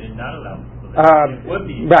close it and not allow it.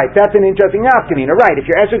 Right, that's an interesting nafkamina. Right, if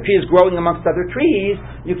your esrog tree is growing amongst other trees,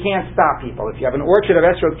 you can't stop people. If you have an orchard of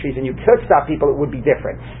esrog trees and you could stop people, it would be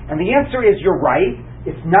different. And the answer is, you're right,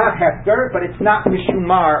 it's not hefker, but it's not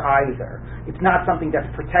mishumar either. It's not something that's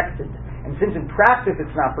protected. And since in practice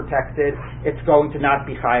it's not protected, it's going to not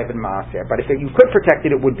be chayiv and maser. But if you could protect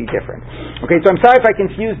it, it would be different. Okay, so I'm sorry if I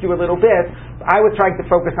confused you a little bit. I was trying to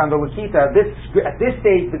focus on the Lakita. At this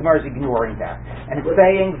stage, the Gemara is ignoring that. And it's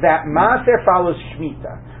saying that maser follows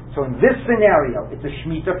Shemitah. So in this scenario, it's a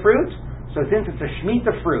Shemitah fruit. So since it's a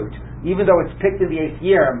Shemitah fruit, even though it's picked in the 8th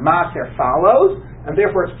year, maser follows, and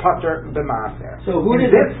therefore it's pater b'maser. So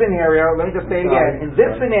in this scenario, let me just say again, in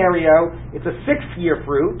this scenario, it's a 6th year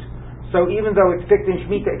fruit. So even though it's picked in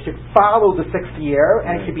Shemitah, it should follow the 6th year,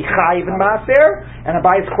 and it should be chayiv and maser. And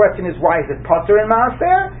Abaye's question is, why is it pater and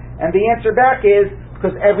maser? And the answer back is,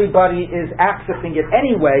 because everybody is accessing it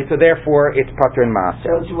anyway, so therefore it's pater and maser.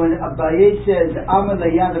 So when Abaye says,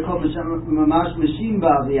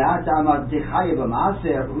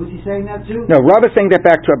 who's he saying that to? No, Rabbah's saying that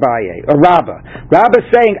back to Abaye, or Rabbah. Rabbah's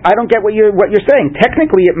saying, I don't get what you're saying.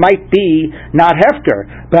 Technically it might be not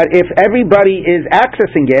hefker, but if everybody is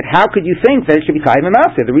accessing it, how could you think that it should be chayiv and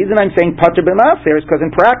maser? The reason I'm saying pater and maser is because in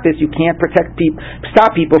practice you can't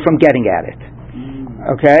stop people from getting at it.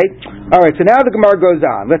 Okay? Alright, so now the Gemara goes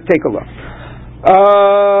on. Let's take a look.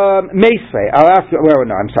 Meisvei. I'll ask you,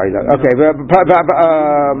 I'm sorry. Okay.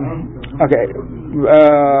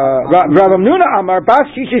 Rav Amnuna Amar, Bas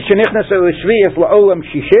Shishis Shenichnas Shviyas La'olam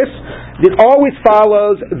Shishis. It always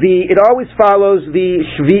follows the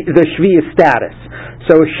Shviyas status.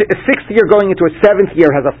 So a 6th year going into a 7th year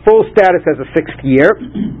has a full status as a 6th year.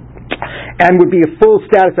 And would be a full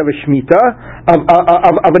status of a Shemitah, of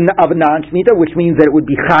a non-Shemitah, which means that it would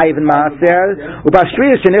be chayiv and maser. And the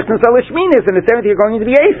 7th year going into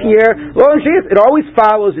the 8th year, it always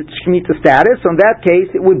follows its Shemitah status. So in that case,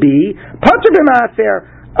 it would be pater b'maser.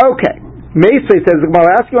 Okay. Meisvei says,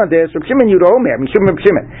 I'll ask you on this, Reb Shimon Yud Omer, Shimon,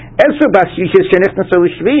 Esra Bas Shishis Shenichnas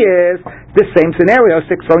Shviyas, this same scenario, 6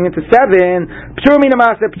 going into 7, P'tur mina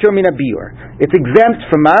maser, p'tur mina biur. It's exempt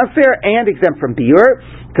from maser and exempt from biur.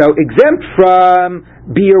 So exempt from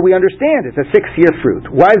biur, we understand, it's a 6-year fruit.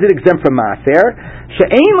 Why is it exempt from maser?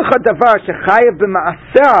 She'ein l'cha davar shechayev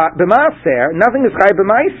b'maser, nothing is chayev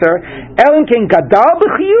b'maser, elin ken gadal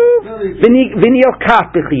b'chiyuv, v'niel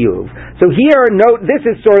kaf b'chiyuv. So here, note, this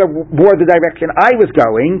is sort of more the direction I was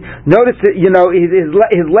going. Notice that,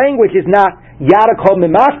 his language is not yada kol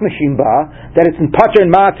mimas mashimba, that it's in pater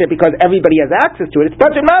and maser because everybody has access to it. It's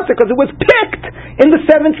pater and maser because it was picked in the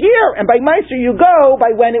 7th year, and by maser you go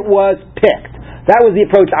by when it was picked. That was the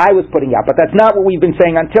approach I was putting out, but that's not what we've been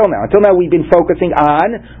saying until now. Until now we've been focusing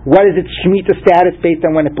on what is its Shemitah status based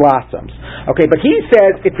on when it blossoms. Okay, but he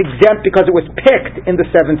says it's exempt because it was picked in the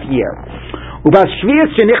 7th year.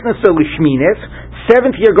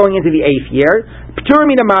 7th year going into the 8th year. P'tur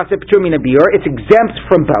mina maser, p'tur mina biur. It's exempt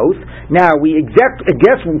from both. Now we get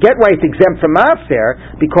why it's exempt from maser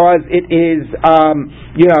because it is,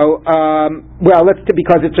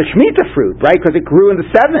 because it's a shemitah fruit, right? Because it grew in the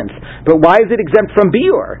 7th. But why is it exempt from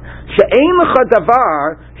biur? She'ein lecha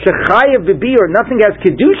davar shechayev v'biur. Nothing has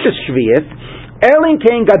kedushas shvius. Elin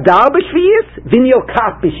kein gadal b'shvius,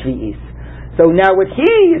 v'nilkat b'shvius. So now what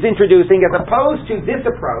he is introducing, as opposed to this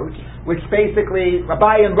approach, which basically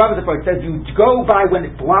Abai and Rav's approach says you go by when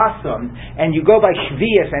it blossomed and you go by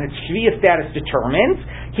shvius and its shvius status determines.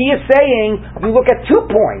 He is saying you look at 2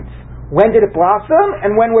 points: when did it blossom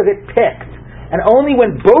and when was it picked? And only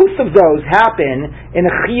when both of those happen in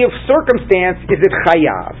a chiyuv circumstance is it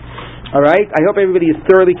chayav. All right. I hope everybody is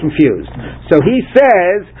thoroughly confused. So he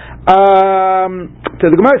says. So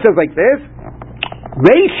the Gemara says like this.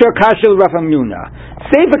 Reisha kasha Rav Hamnuna.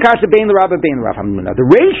 Seifa kasha bein l'Rabba bein Rav Hamnuna. The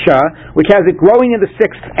Reisha, which has it growing in the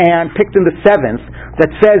 6th and picked in the 7th, that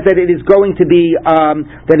says that it is going to be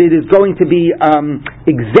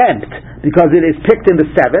exempt because it is picked in the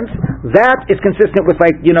 7th. That is consistent with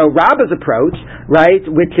Rabba's approach, right?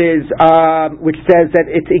 Which says that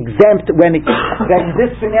it's exempt when that in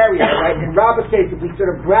this scenario, right? In Rabba's case, if we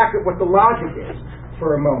sort of bracket what the logic is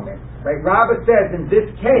for a moment, right? Rabba says in this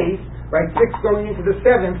case. Right, 6 going into the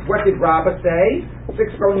 7th. What did Rabbah say? 6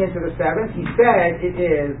 going into the 7th. He said it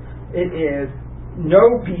is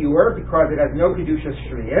no biur because it has no kedusha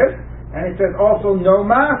shriyas, and it says also no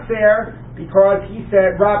maser because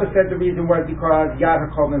Rabbah said the reason was because yad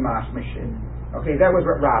hakol mimash mishin. Okay, that was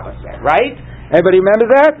what Rabbah said. Right? Everybody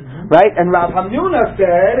remember that? Mm-hmm. Right? And Rav Hamnuna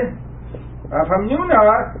said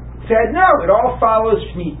no. It all follows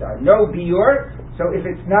shmita. No biur. So if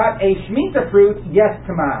it's not a shmita fruit, yes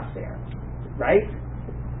to maser. Right?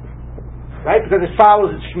 Because it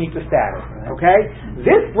follows its Shemitah status. Okay?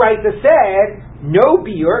 This Braita said no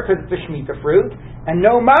biur because it's a Shemitah fruit, and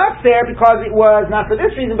no maser because it was, not for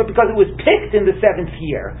this reason, but because it was picked in the 7th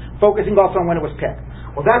year, focusing also on when it was picked.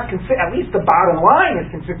 Well, that's at least the bottom line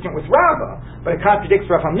is consistent with Rabbah, but it contradicts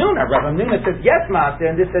Rav Hamnuna. Rav Hamnuna says yes maser,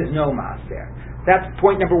 and this says no maser. That's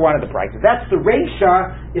point number 1 of the Braita. That's the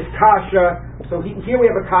Reisha is kasha. So here we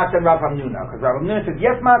have a kasha in Rav Hamnuna, because Rav Hamnuna says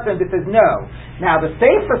yes maser and this says no. Now the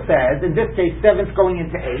Seifa says, in this case 7th going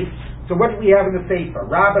into 8th. So what do we have in the Seifa?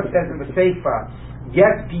 Rabbah says in the Seifa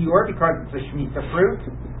yes biur because it's a shemitah fruit,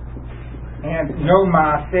 and no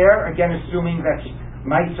maser, again assuming that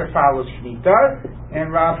meiser follows shemitah. And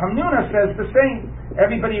Rav Hamnuna says the same.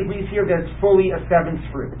 Everybody agrees here that it's fully a 7th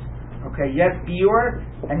fruit. Okay, yes biur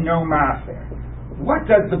and no maser. What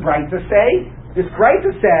does the Braita say? This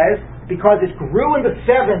Braita says because it grew in the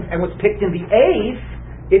 7th and was picked in the 8th,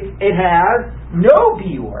 it has no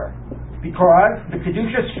biur because the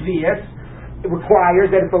kedusha shvius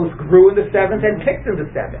requires that it both grew in the 7th and picked in the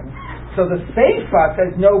 7th. So the Seifa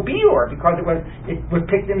says no biur because it was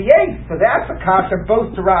picked in the 8th. So that's a kasha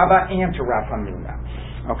both to Rabbah and to Rav Hamnuna.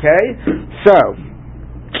 Okay, so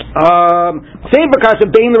Seifa kasha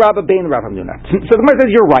bein l'Rabbah bein Rav Hamnuna. So the Gemara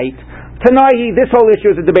says you're right. Tanai, this whole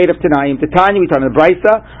issue is a debate of Tanaim. The Tanya we talk in the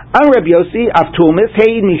Brisa. An Reb Yossi, Avtumis,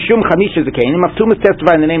 hey Nishum Chamisha Zekanim. Avtumis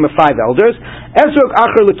testify in the name of 5 elders. Esrog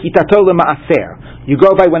Acher Lekitato Lemaaser. You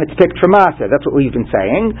go by when it's picked from Maaser. That's what we've been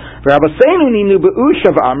saying. But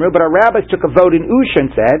our rabbis took a vote in Usha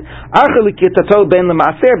and said, Acher Lekitato Ben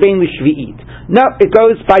Lemaaser Ben Lishvi'it. No, it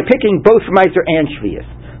goes by picking both Maaser and Shvi'is.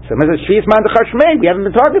 So Shvi'is Man Dechashmein. We haven't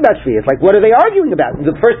been talking about Shvi'is. Like, what are they arguing about?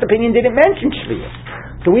 The first opinion didn't mention Shvi'is.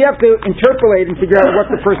 So we have to interpolate and figure out what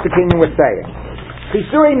the first opinion was saying.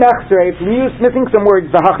 Chisuri Mechsere, if you're missing some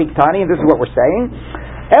words, Zahachik Tani, and this is what we're saying.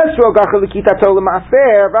 Esro Gacha Likitato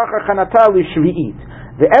L'Maaser, Vacha Chanata L'Shvi'it.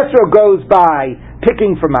 The Esro goes by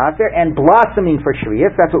picking for Maaser and blossoming for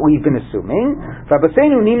Shvi'is. That's what we've been assuming.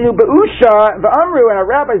 V'abasenu Nimnu Be'usha, V'amru, and our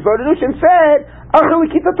rabbis voted Usha and said, Acha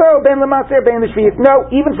Likitato Ben L'Maaser Ben L'Shvi'is. No,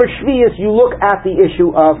 even for Shvi'is, you look at the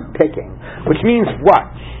issue of picking. Which means what?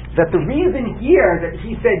 That the reason here that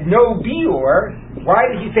he said no biur, why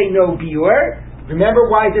did he say no biur?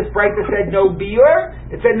 Remember why this Braita said no biur?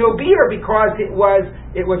 It said no biur because it was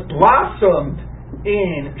blossomed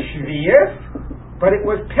in Shvi'is, but it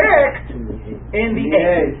was picked in the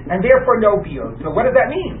 8th, and therefore no biur. So what does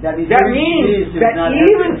that mean? That means that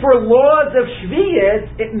even for laws of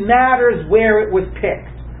Shvi'is, it matters where it was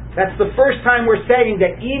picked. That's the first time we're saying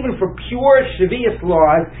that even for pure Shvi'is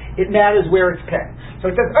laws, it matters where it's picked.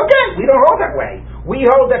 So it says, okay, we don't hold that way. We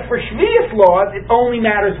hold that for Shvi'is laws, it only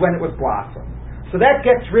matters when it was blossomed. So that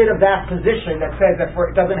gets rid of that position that says that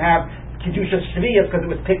it doesn't have Kedusha Shvi'is because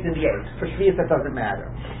it was picked in the 8th. For Shvi'is, that doesn't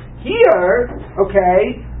matter. Here,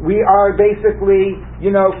 okay, we are basically,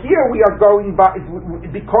 here we are going by,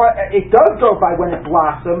 because it does go by when it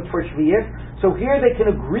blossomed for Shvius, so here they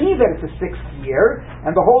can agree that it's a 6th year,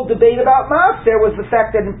 and the whole debate about Maser was the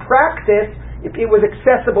fact that in practice, it was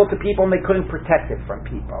accessible to people and they couldn't protect it from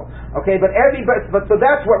people. Okay, but so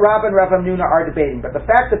that's what Rav and Rav Hamnuna are debating. But the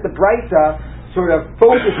fact that the Braisa sort of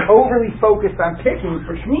overly focused on picking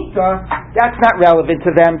for Shemitah, that's not relevant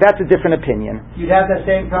to them. That's a different opinion. You'd have the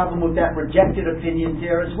same problem with that rejected opinion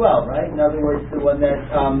here as well, right? In other words, the one that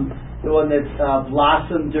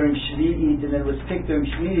blossomed during Shvi'it and then was picked during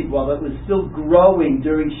Shvi'it, while it was still growing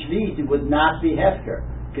during Shvi'it, it would not be Hefker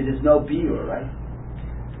because there's no biur, right?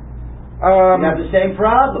 You have the same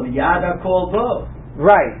problem. Yada kol bo.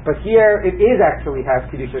 Right, but here it is actually has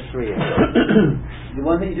Kedusha Shriya. The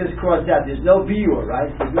one that you just crossed out, there's no biur,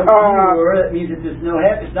 right? There's no biur, that means that there's no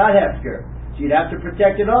it's not hefker. So you'd have to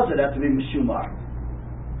protect it also. It'd have to be meshumar.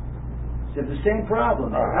 So it's the same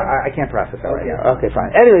problem. I can't process that right now. Okay,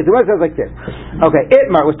 fine. Anyway, the word says like this. Okay,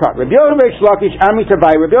 Itmar was taught. Rabbi Yochanan Reish Lakish, Amri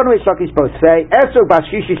Tavai. Rabbi Yochanan Reish Lakish both say, Esor bas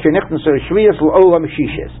shishis shenichnas shviyas l'olam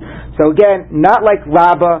shishis. So again, not like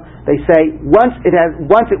Rabbah, they say once it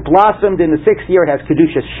blossomed in the 6th year, it has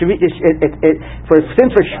kedusha. For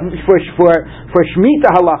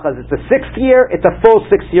Shemitah halachas, it's the 6th year. It's a full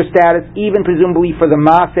 6th year status, even presumably for the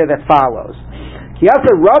Maaseh that follows. He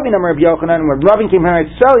also Rabbi Rabbi Yochanan, when Rabbi came here,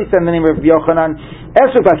 he said the name of Rabbi Yochanan,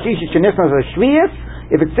 Esor Bashish Shenisnas Shviyas,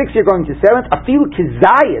 if it's 6th year going to 7th, Afilu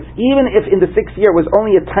Kizayas, even if in the 6th year was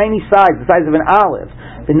only a tiny size, the size of an olive,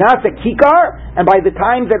 the Nasa Kikar, and by the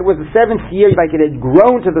time that it was the 7th year, like it had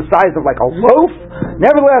grown to the size of like a loaf,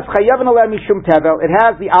 nevertheless, Chayav Nolad Mishum Tevel, it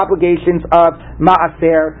has the obligations of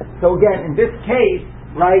Ma'aser. So again, in this case,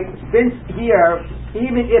 right, since here,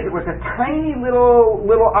 even if it was a tiny little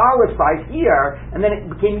olive size here, and then it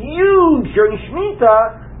became huge during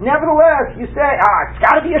Shemitah, nevertheless, you say, it's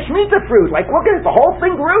got to be a Shemitah fruit. Like, look at it, the whole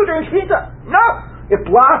thing grew during Shemitah. No, it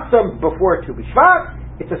blossomed before Tu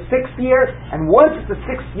B'Shvat. It's a 6th year, and once it's the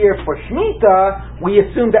 6th year for Shemitah, we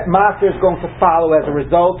assume that Maser is going to follow as a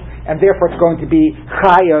result, and therefore it's going to be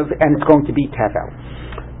Chayav, and it's going to be Tevel.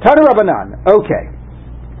 Tana Rabbanan, okay.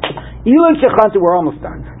 We're almost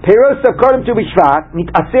done. If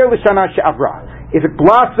it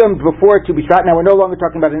blossomed before Tu B'Shvat, now we're no longer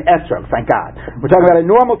talking about an esrog, thank God. We're talking about a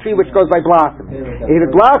normal tree which goes by blossoming. If it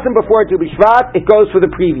blossomed before Tu B'Shvat, it goes for the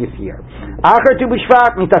previous year. After Tu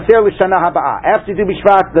B'Shvat, after Tu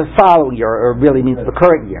B'Shvat, the following year, or really means the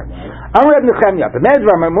current year.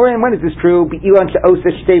 When is this true? If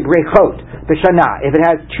it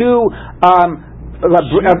has two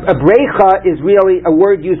a brecha is really a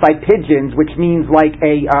word used by pigeons, which means like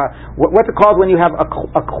a what's it called when you have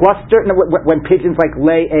a cluster? No, when pigeons like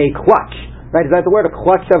lay a clutch, right? Is that the word? A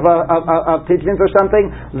clutch of pigeons or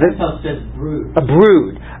something? That's how it says brood. A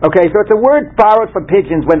brood. Okay, so it's a word borrowed from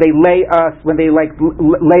pigeons when they lay a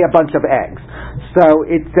bunch of eggs. So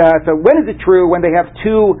it's so when is it true? When they have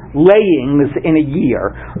two layings in a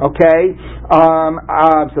year. Okay.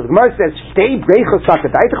 So the Gemara says, "Stay brechos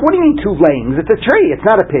sakadaitik." What do you mean two layings? It's a tree. It's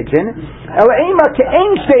not a pigeon. Elaima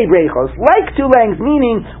ke'en stay brechos, like two layings,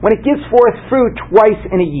 meaning when it gives forth fruit twice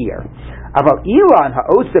in a year. Aval ilan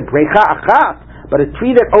ha'osa brecha achat, but a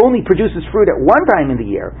tree that only produces fruit at one time in the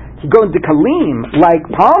year. You go into kalim, like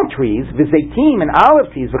palm trees, v'zeitim and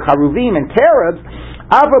olive trees, v'charuvim and carobs.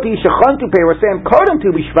 Avapi shechantu peirosem kodem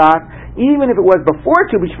Tu B'Shvat, even if it was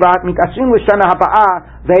before Tu B'Shvat, mikashim l'shana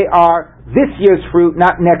haba'ah, they are this year's fruit,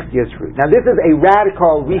 not next year's fruit. Now this is a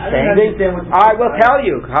radical rechanging. I will tell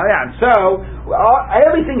you. So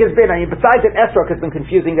everything has been, besides that esrog has been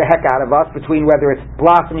confusing the heck out of us between whether it's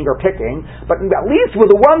blossoming or picking, but at least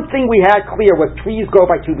the one thing we had clear was trees go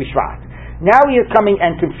by Tu B'Shvat. Now he is coming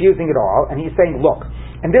and confusing it all, and he's saying, look,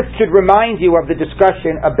 and this should remind you of the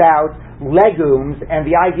discussion about legumes and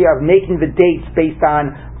the idea of making the dates based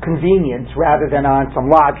on convenience rather than on some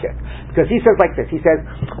logic. Because he says like this, he says,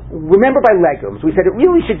 remember by legumes, we said it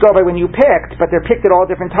really should go by when you picked, but they're picked at all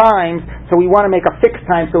different times, so we want to make a fixed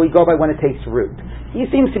time so we go by when it takes root. He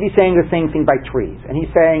seems to be saying the same thing by trees, and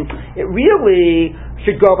he's saying it really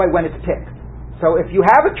should go by when it's picked. So if you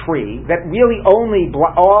have a tree that really only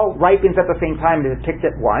all ripens at the same time and is picked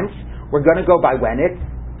at once, we're going to go by when it's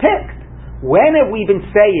picked. When have we been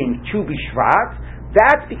saying Tu B'Shvat?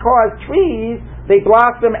 That's because trees, they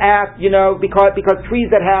blossom at, because trees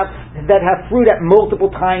that have fruit at multiple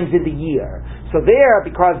times in the year. So there,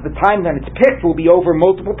 because the time that it's picked will be over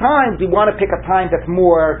multiple times, we want to pick a time that's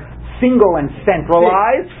more single and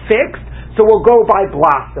centralized, fixed, so we'll go by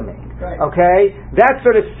blossoming. Right. Okay, that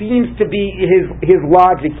sort of seems to be his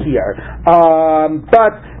logic here.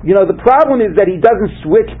 But the problem is that he doesn't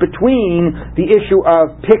switch between the issue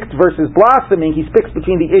of picked versus blossoming. He sticks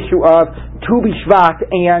between the issue of Tu B'Shvat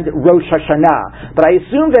and Rosh Hashanah. But I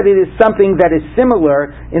assume that it is something that is similar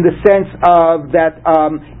in the sense of that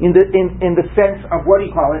in the sense of what do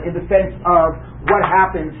you call it? In the sense of what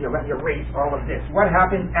happens here. Let me erase all of this. What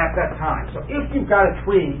happens at that time? So if you've got a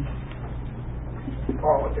tree.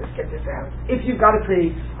 All of this, get this out. If you've got a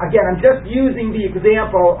tree, again, I'm just using the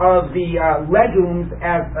example of the legumes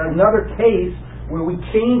as another case where we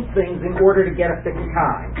change things in order to get a fixed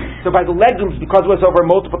time. So by the legumes, because it was over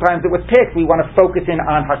multiple times it was picked, we want to focus in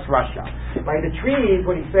on Hashrasha. By the trees,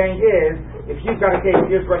 what he's saying is, if you've got a case,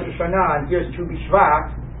 here's Rosh Hashanah, and here's Tu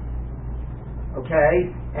B'Shvat,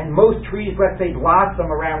 okay, and most trees, let's say, blossom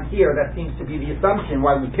around here, that seems to be the assumption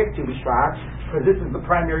why we pick Tu B'Shvat, because this is the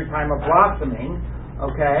primary time of blossoming.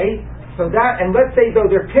 Okay, so that, and let's say though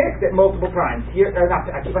they're picked at multiple times. Here, not,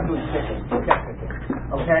 I keep on doing picking.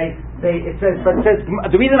 Okay, it says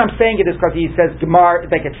the reason I'm saying it is because he says Gemar,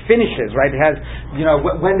 like it finishes, right? It has,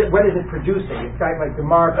 when is it producing? It's got like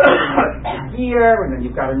Gemar here, and then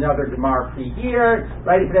you've got another Gemar Pri here,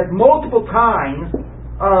 right? If it has multiple times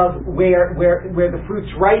of where the fruits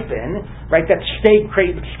ripen, right? That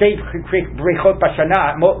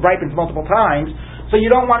ripens multiple times. So you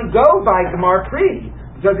don't want to go by Gemar Pri,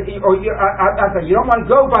 you don't want to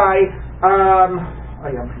go by.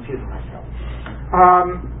 I'm confusing myself.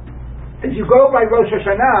 If you go by Rosh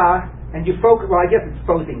Hashanah and you focus, I guess it's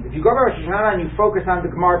both things. If you go by Rosh Hashanah and you focus on the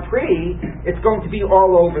Gemar Pri, it's going to be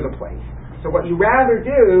all over the place. So what you rather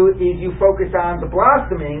do is you focus on the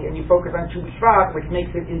blossoming and you focus on Tu B'Shvat, which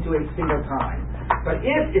makes it into a single time. But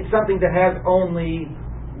if it's something that has only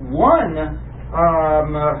one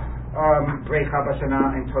Brecha B'Shana,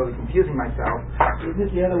 I'm totally confusing myself. Isn't it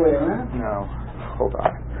the other way around? No. Hold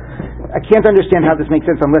on. I can't understand how this makes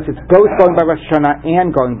sense unless it's both going by Rosh Hashanah and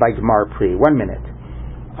going by Gemar Pri. 1 minute.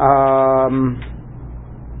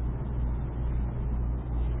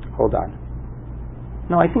 Hold on.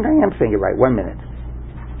 No, I think I am saying it right. 1 minute.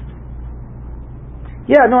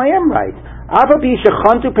 Yeah, no, I am right. Ava bi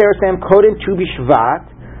shechantu perasem kodem Tu B'Shvat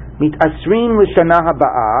mit asrim l'shana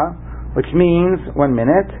haba'ah, which means 1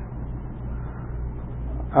 minute.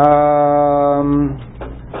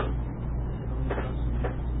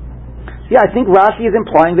 I think Rashi is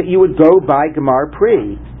implying that you would go by Gemar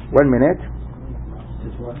Pri. 1 minute.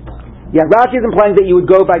 Yeah, Rashi is implying that you would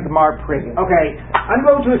go by Gemar Pri. Okay, I'm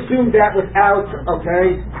going to assume that without,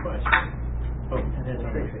 okay.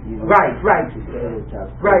 Right.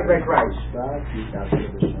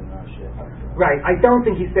 Right, I don't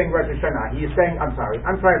think he's saying Rosh Hashanah. He is saying, I'm sorry if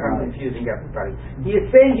I'm confusing everybody. He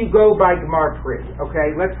is saying you go by Gemar Pri.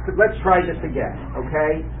 Okay, let's try this again.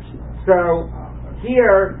 Okay, so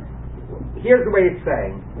here's the way it's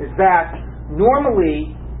saying, is that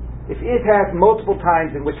normally, if it has multiple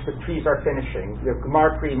times in which the trees are finishing, the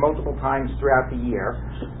Gemar Pri multiple times throughout the year,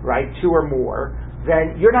 right, 2 or more,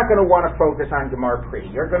 then you're not going to want to focus on Gemar Pri.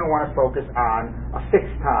 You're going to want to focus on a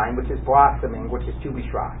fixed time, which is blossoming, which is Tu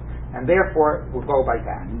B'Shvat. And therefore, we'll go by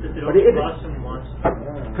that. Does it only blossom once?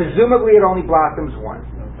 Presumably it only blossoms once.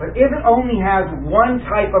 But if it only has one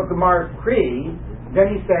type of Gemar Pri,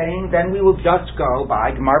 then he's saying, then we will just go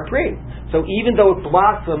by Gemar Pri. So even though it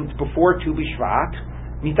blossomed before Tu B'Shvat,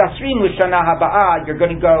 mitasrim l'shana haba'ah, you're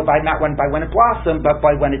going to go by not when it blossomed, but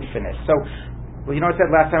by when it finished. So, well, you know what I said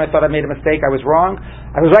last time? I thought I made a mistake. I was wrong.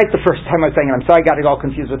 I was right the first time I was saying it. I'm sorry I got it all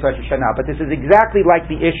confused with Rosh Hashanah. But this is exactly like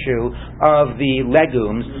the issue of the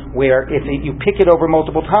legumes, where if you pick it over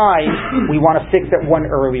multiple times, we want to fix it one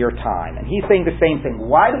earlier time. And he's saying the same thing.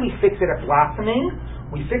 Why do we fix it at blossoming?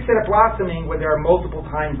 We fix it at blossoming when there are multiple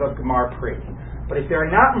times of Gemar Pri. But if there are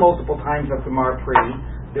not multiple times of Gemar Pri,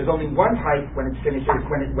 there's only one type when it finishes,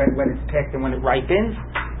 when it's picked and when it ripens,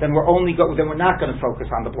 then we're not going to focus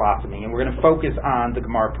on the blossoming, and we're going to focus on the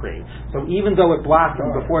Gemar Pri. So even though it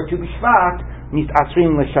blossomed before Tu B'Shvat, mis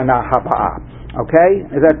asrim l'shana haba'ah. Okay?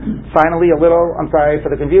 Is that finally a little, I'm sorry for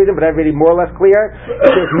the confusion, but everybody more or less clear?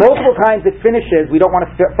 If there's multiple times it finishes, we don't want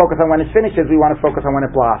to focus on when it finishes, we want to focus on when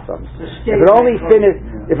it blossoms. If it only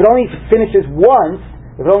finishes once,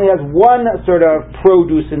 if it only has one sort of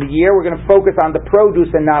produce in the year, we're going to focus on the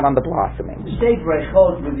produce and not on the blossoming. The state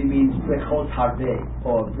brechot really means brechot hardeh,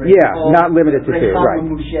 or brechot, yeah, not limited to 2, right?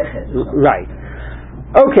 Right.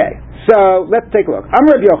 Okay, so let's take a look. I'm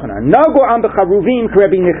Rabbi Yochanan. Nago am b'charuvim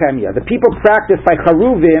k'Rebbi Nechemia. The people practice by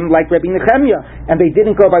charuvim like Rabbi Nechemia, and they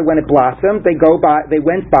didn't go by when it blossomed. They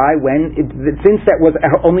went by when since that was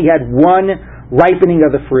only had one ripening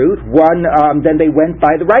of the fruit. Then they went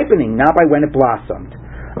by the ripening, not by when it blossomed.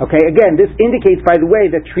 Okay, again, this indicates, by the way,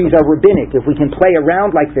 that trees are rabbinic. If we can play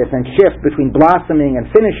around like this and shift between blossoming and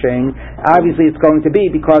finishing, obviously it's going to be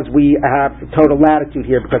because we have total latitude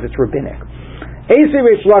here because it's rabbinic. Eisei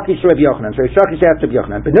Reish Lakish Rabbi Yochanan. So Reish Lakish asked Rabbi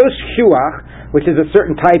Yochanan. Benos Shuach, which is a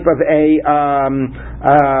certain type of a,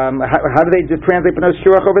 how do they translate Benos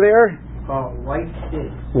Shuach over there? White figs.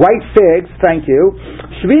 White figs, thank you.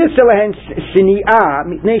 Shvi'ah Shelahen Shini'ah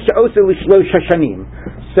Mitnei She'oseh L'Shlosh Hashanim.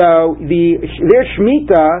 So their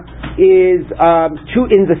Shemitah is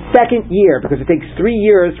in the second year, because it takes 3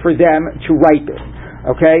 years for them to ripen.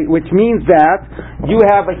 Okay, which means that you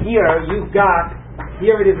have here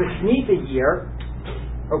it is a Shemitah year.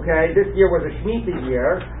 Okay, this year was a Shemitah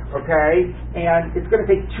year. Okay, and it's going to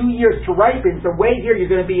take 2 years to ripen. So way here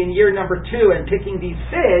you're going to be in year number 2 and picking these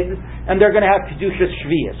figs, and they're going to have Kedushas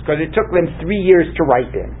Shvius because it took them 3 years to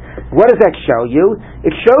ripen. What does that show you?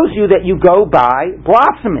 It shows you that you go by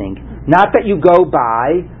blossoming, not that you go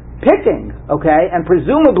by picking. Okay, and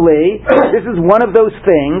presumably this is one of those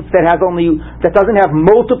things that doesn't have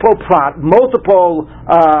multiple products, multiple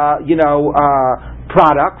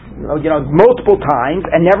times,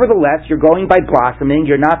 and nevertheless you're going by blossoming,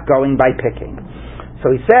 you're not going by picking.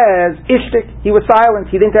 So he says, Ishtik, he was silent,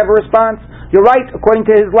 he didn't have a response. You're right, according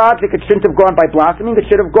to his logic, it shouldn't have gone by blossoming, it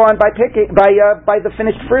should have gone by picking, by the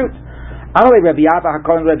finished fruit. Amalei Rabbi Abba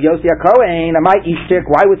HaKohen Rabbi Yossi HaKohen, Amai Ishtik,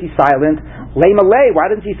 why was he silent? Lei Malei,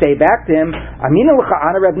 why didn't he say back to him, Amina L'cha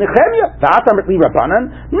Ana Reb Nechemia, V'atam Li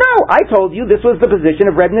Rabbanan? No, I told you this was the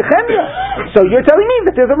position of Reb Nechemia. So you're telling me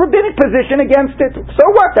that there's a rabbinic position against it. So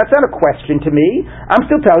what? That's not a question to me. I'm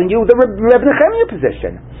still telling you the Reb Nechemia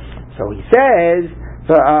position. So he says,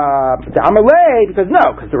 the Amalei, because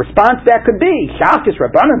the response to that could be, Shachis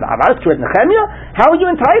Rabbanan, Avadas Reb Nechemia? How are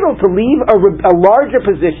you entitled to leave a larger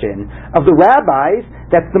position of the rabbis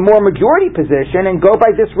that's the more majority position and go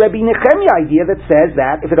by this Rebbe Nechemia idea that says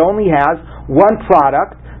that if it only has one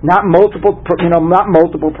product, not multiple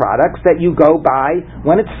products, that you go by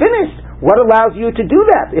when it's finished? What allows you to do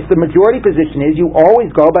that? If the majority position is you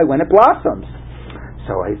always go by when it blossoms.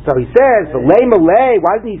 So he says, Lei Malei,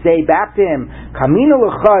 why didn't he say back to him, Kamina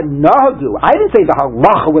L'cha Nahagu? I didn't say the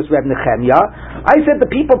halacha was Reb Nechemia. I said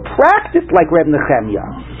the people practiced like Reb Nechemia.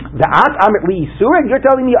 The At Amit Li Yisurim, you're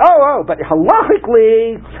telling me, but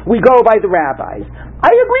halachically we go by the rabbis.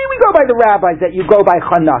 I agree we go by the rabbis that you go by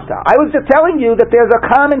Chanata. I was just telling you that there's a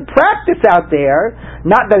common practice out there,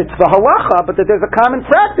 not that it's the halacha, but that there's a common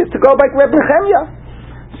practice to go by Reb Nechemia.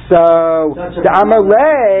 So the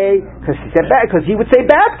Amalei, because he would say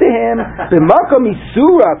back to him, "B'makom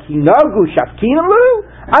isura kinagu shafkinamlu."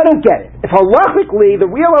 I don't get it. If halachically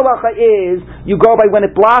the real halacha is you go by when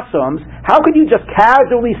it blossoms, how could you just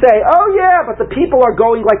casually say, "Oh yeah, but the people are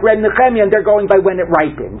going like Reb Nechemia and they're going by when it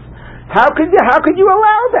ripens"? How could you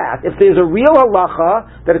allow that? If there's a real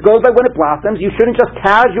halacha that it goes by when it blossoms, you shouldn't just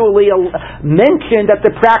casually mention that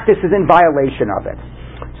the practice is in violation of it.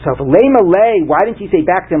 So for Lei Malei, why didn't he say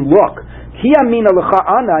back to him, look, Ki Amina L'cha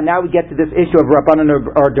Ana, now we get to this issue of Rabbanan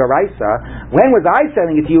or Deraisa. When was I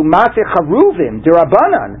saying it to you, Maseh Charuvim,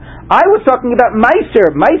 Derabanan? I was talking about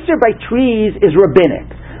Meiser. Meiser by trees is rabbinic.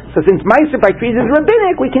 So since Meiser by trees is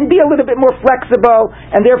rabbinic, we can be a little bit more flexible,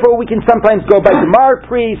 and therefore we can sometimes go by Gemar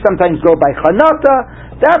Pri, sometimes go by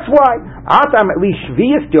Chanata. That's why Atam at least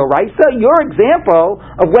Shvius Deraisa, your example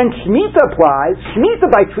of when Shemitah applies, Shemitah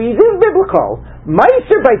by trees is biblical.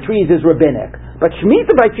 Meiser by trees is rabbinic, but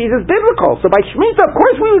Shemitah by trees is biblical. So by Shemitah, of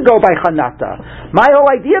course, we would go by Chanata. My whole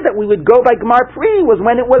idea that we would go by Gemar Pri was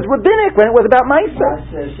when it was rabbinic, when it was about Meiser.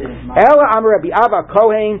 Ela Amar Rabbi Abba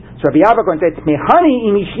Kohen. So Rabbi Abba Kohen said, "Mehani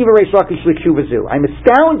im yeshiva Reish Lakish l'kshuvazu." I'm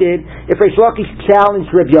astounded if Reish Lakish challenged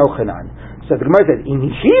Rabbi Yochanan. So the Gemara says, "In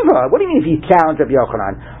yeshiva, what do you mean if he challenged Rabbi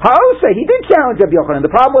Yochanan?" Ha'osa, he did challenge Rabbi Yochanan. The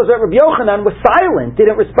problem was that Rabbi Yochanan was silent,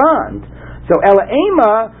 didn't respond. So Ela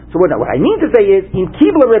Ema. So what I mean to say is, in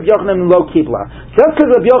Kibla Rabbi Yochanan and Lo Kibla. Just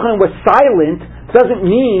because Rabbi Yochanan was silent doesn't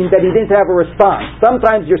mean that he didn't have a response.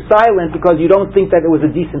 Sometimes you're silent because you don't think that it was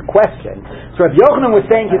a decent question. So Rabbi Yochanan was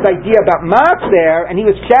saying his idea about Matzah, and he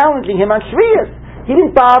was challenging him on Shvius. He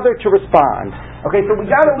didn't bother to respond. Okay, so we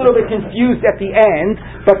got a little bit confused at the end,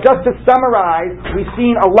 but just to summarize, we've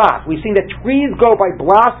seen a lot. We've seen that trees go by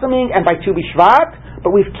blossoming and by Tu B'Shvat,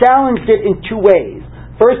 but we've challenged it in two ways.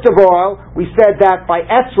 First of all, we said that by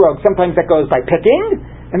esrog, sometimes that goes by picking,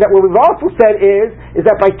 and that what we've also said is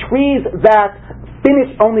that by trees that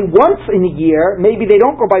finish only once in a year, maybe they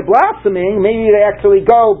don't go by blossoming, maybe they actually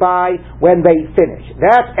go by when they finish.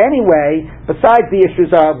 That, anyway, besides the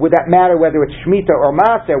issues of, would that matter whether it's Shemitah or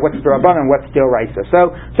Maaseh, what's the Rabbanan, what's D'Oraisa.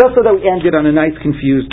 So, just so that we ended on a nice confused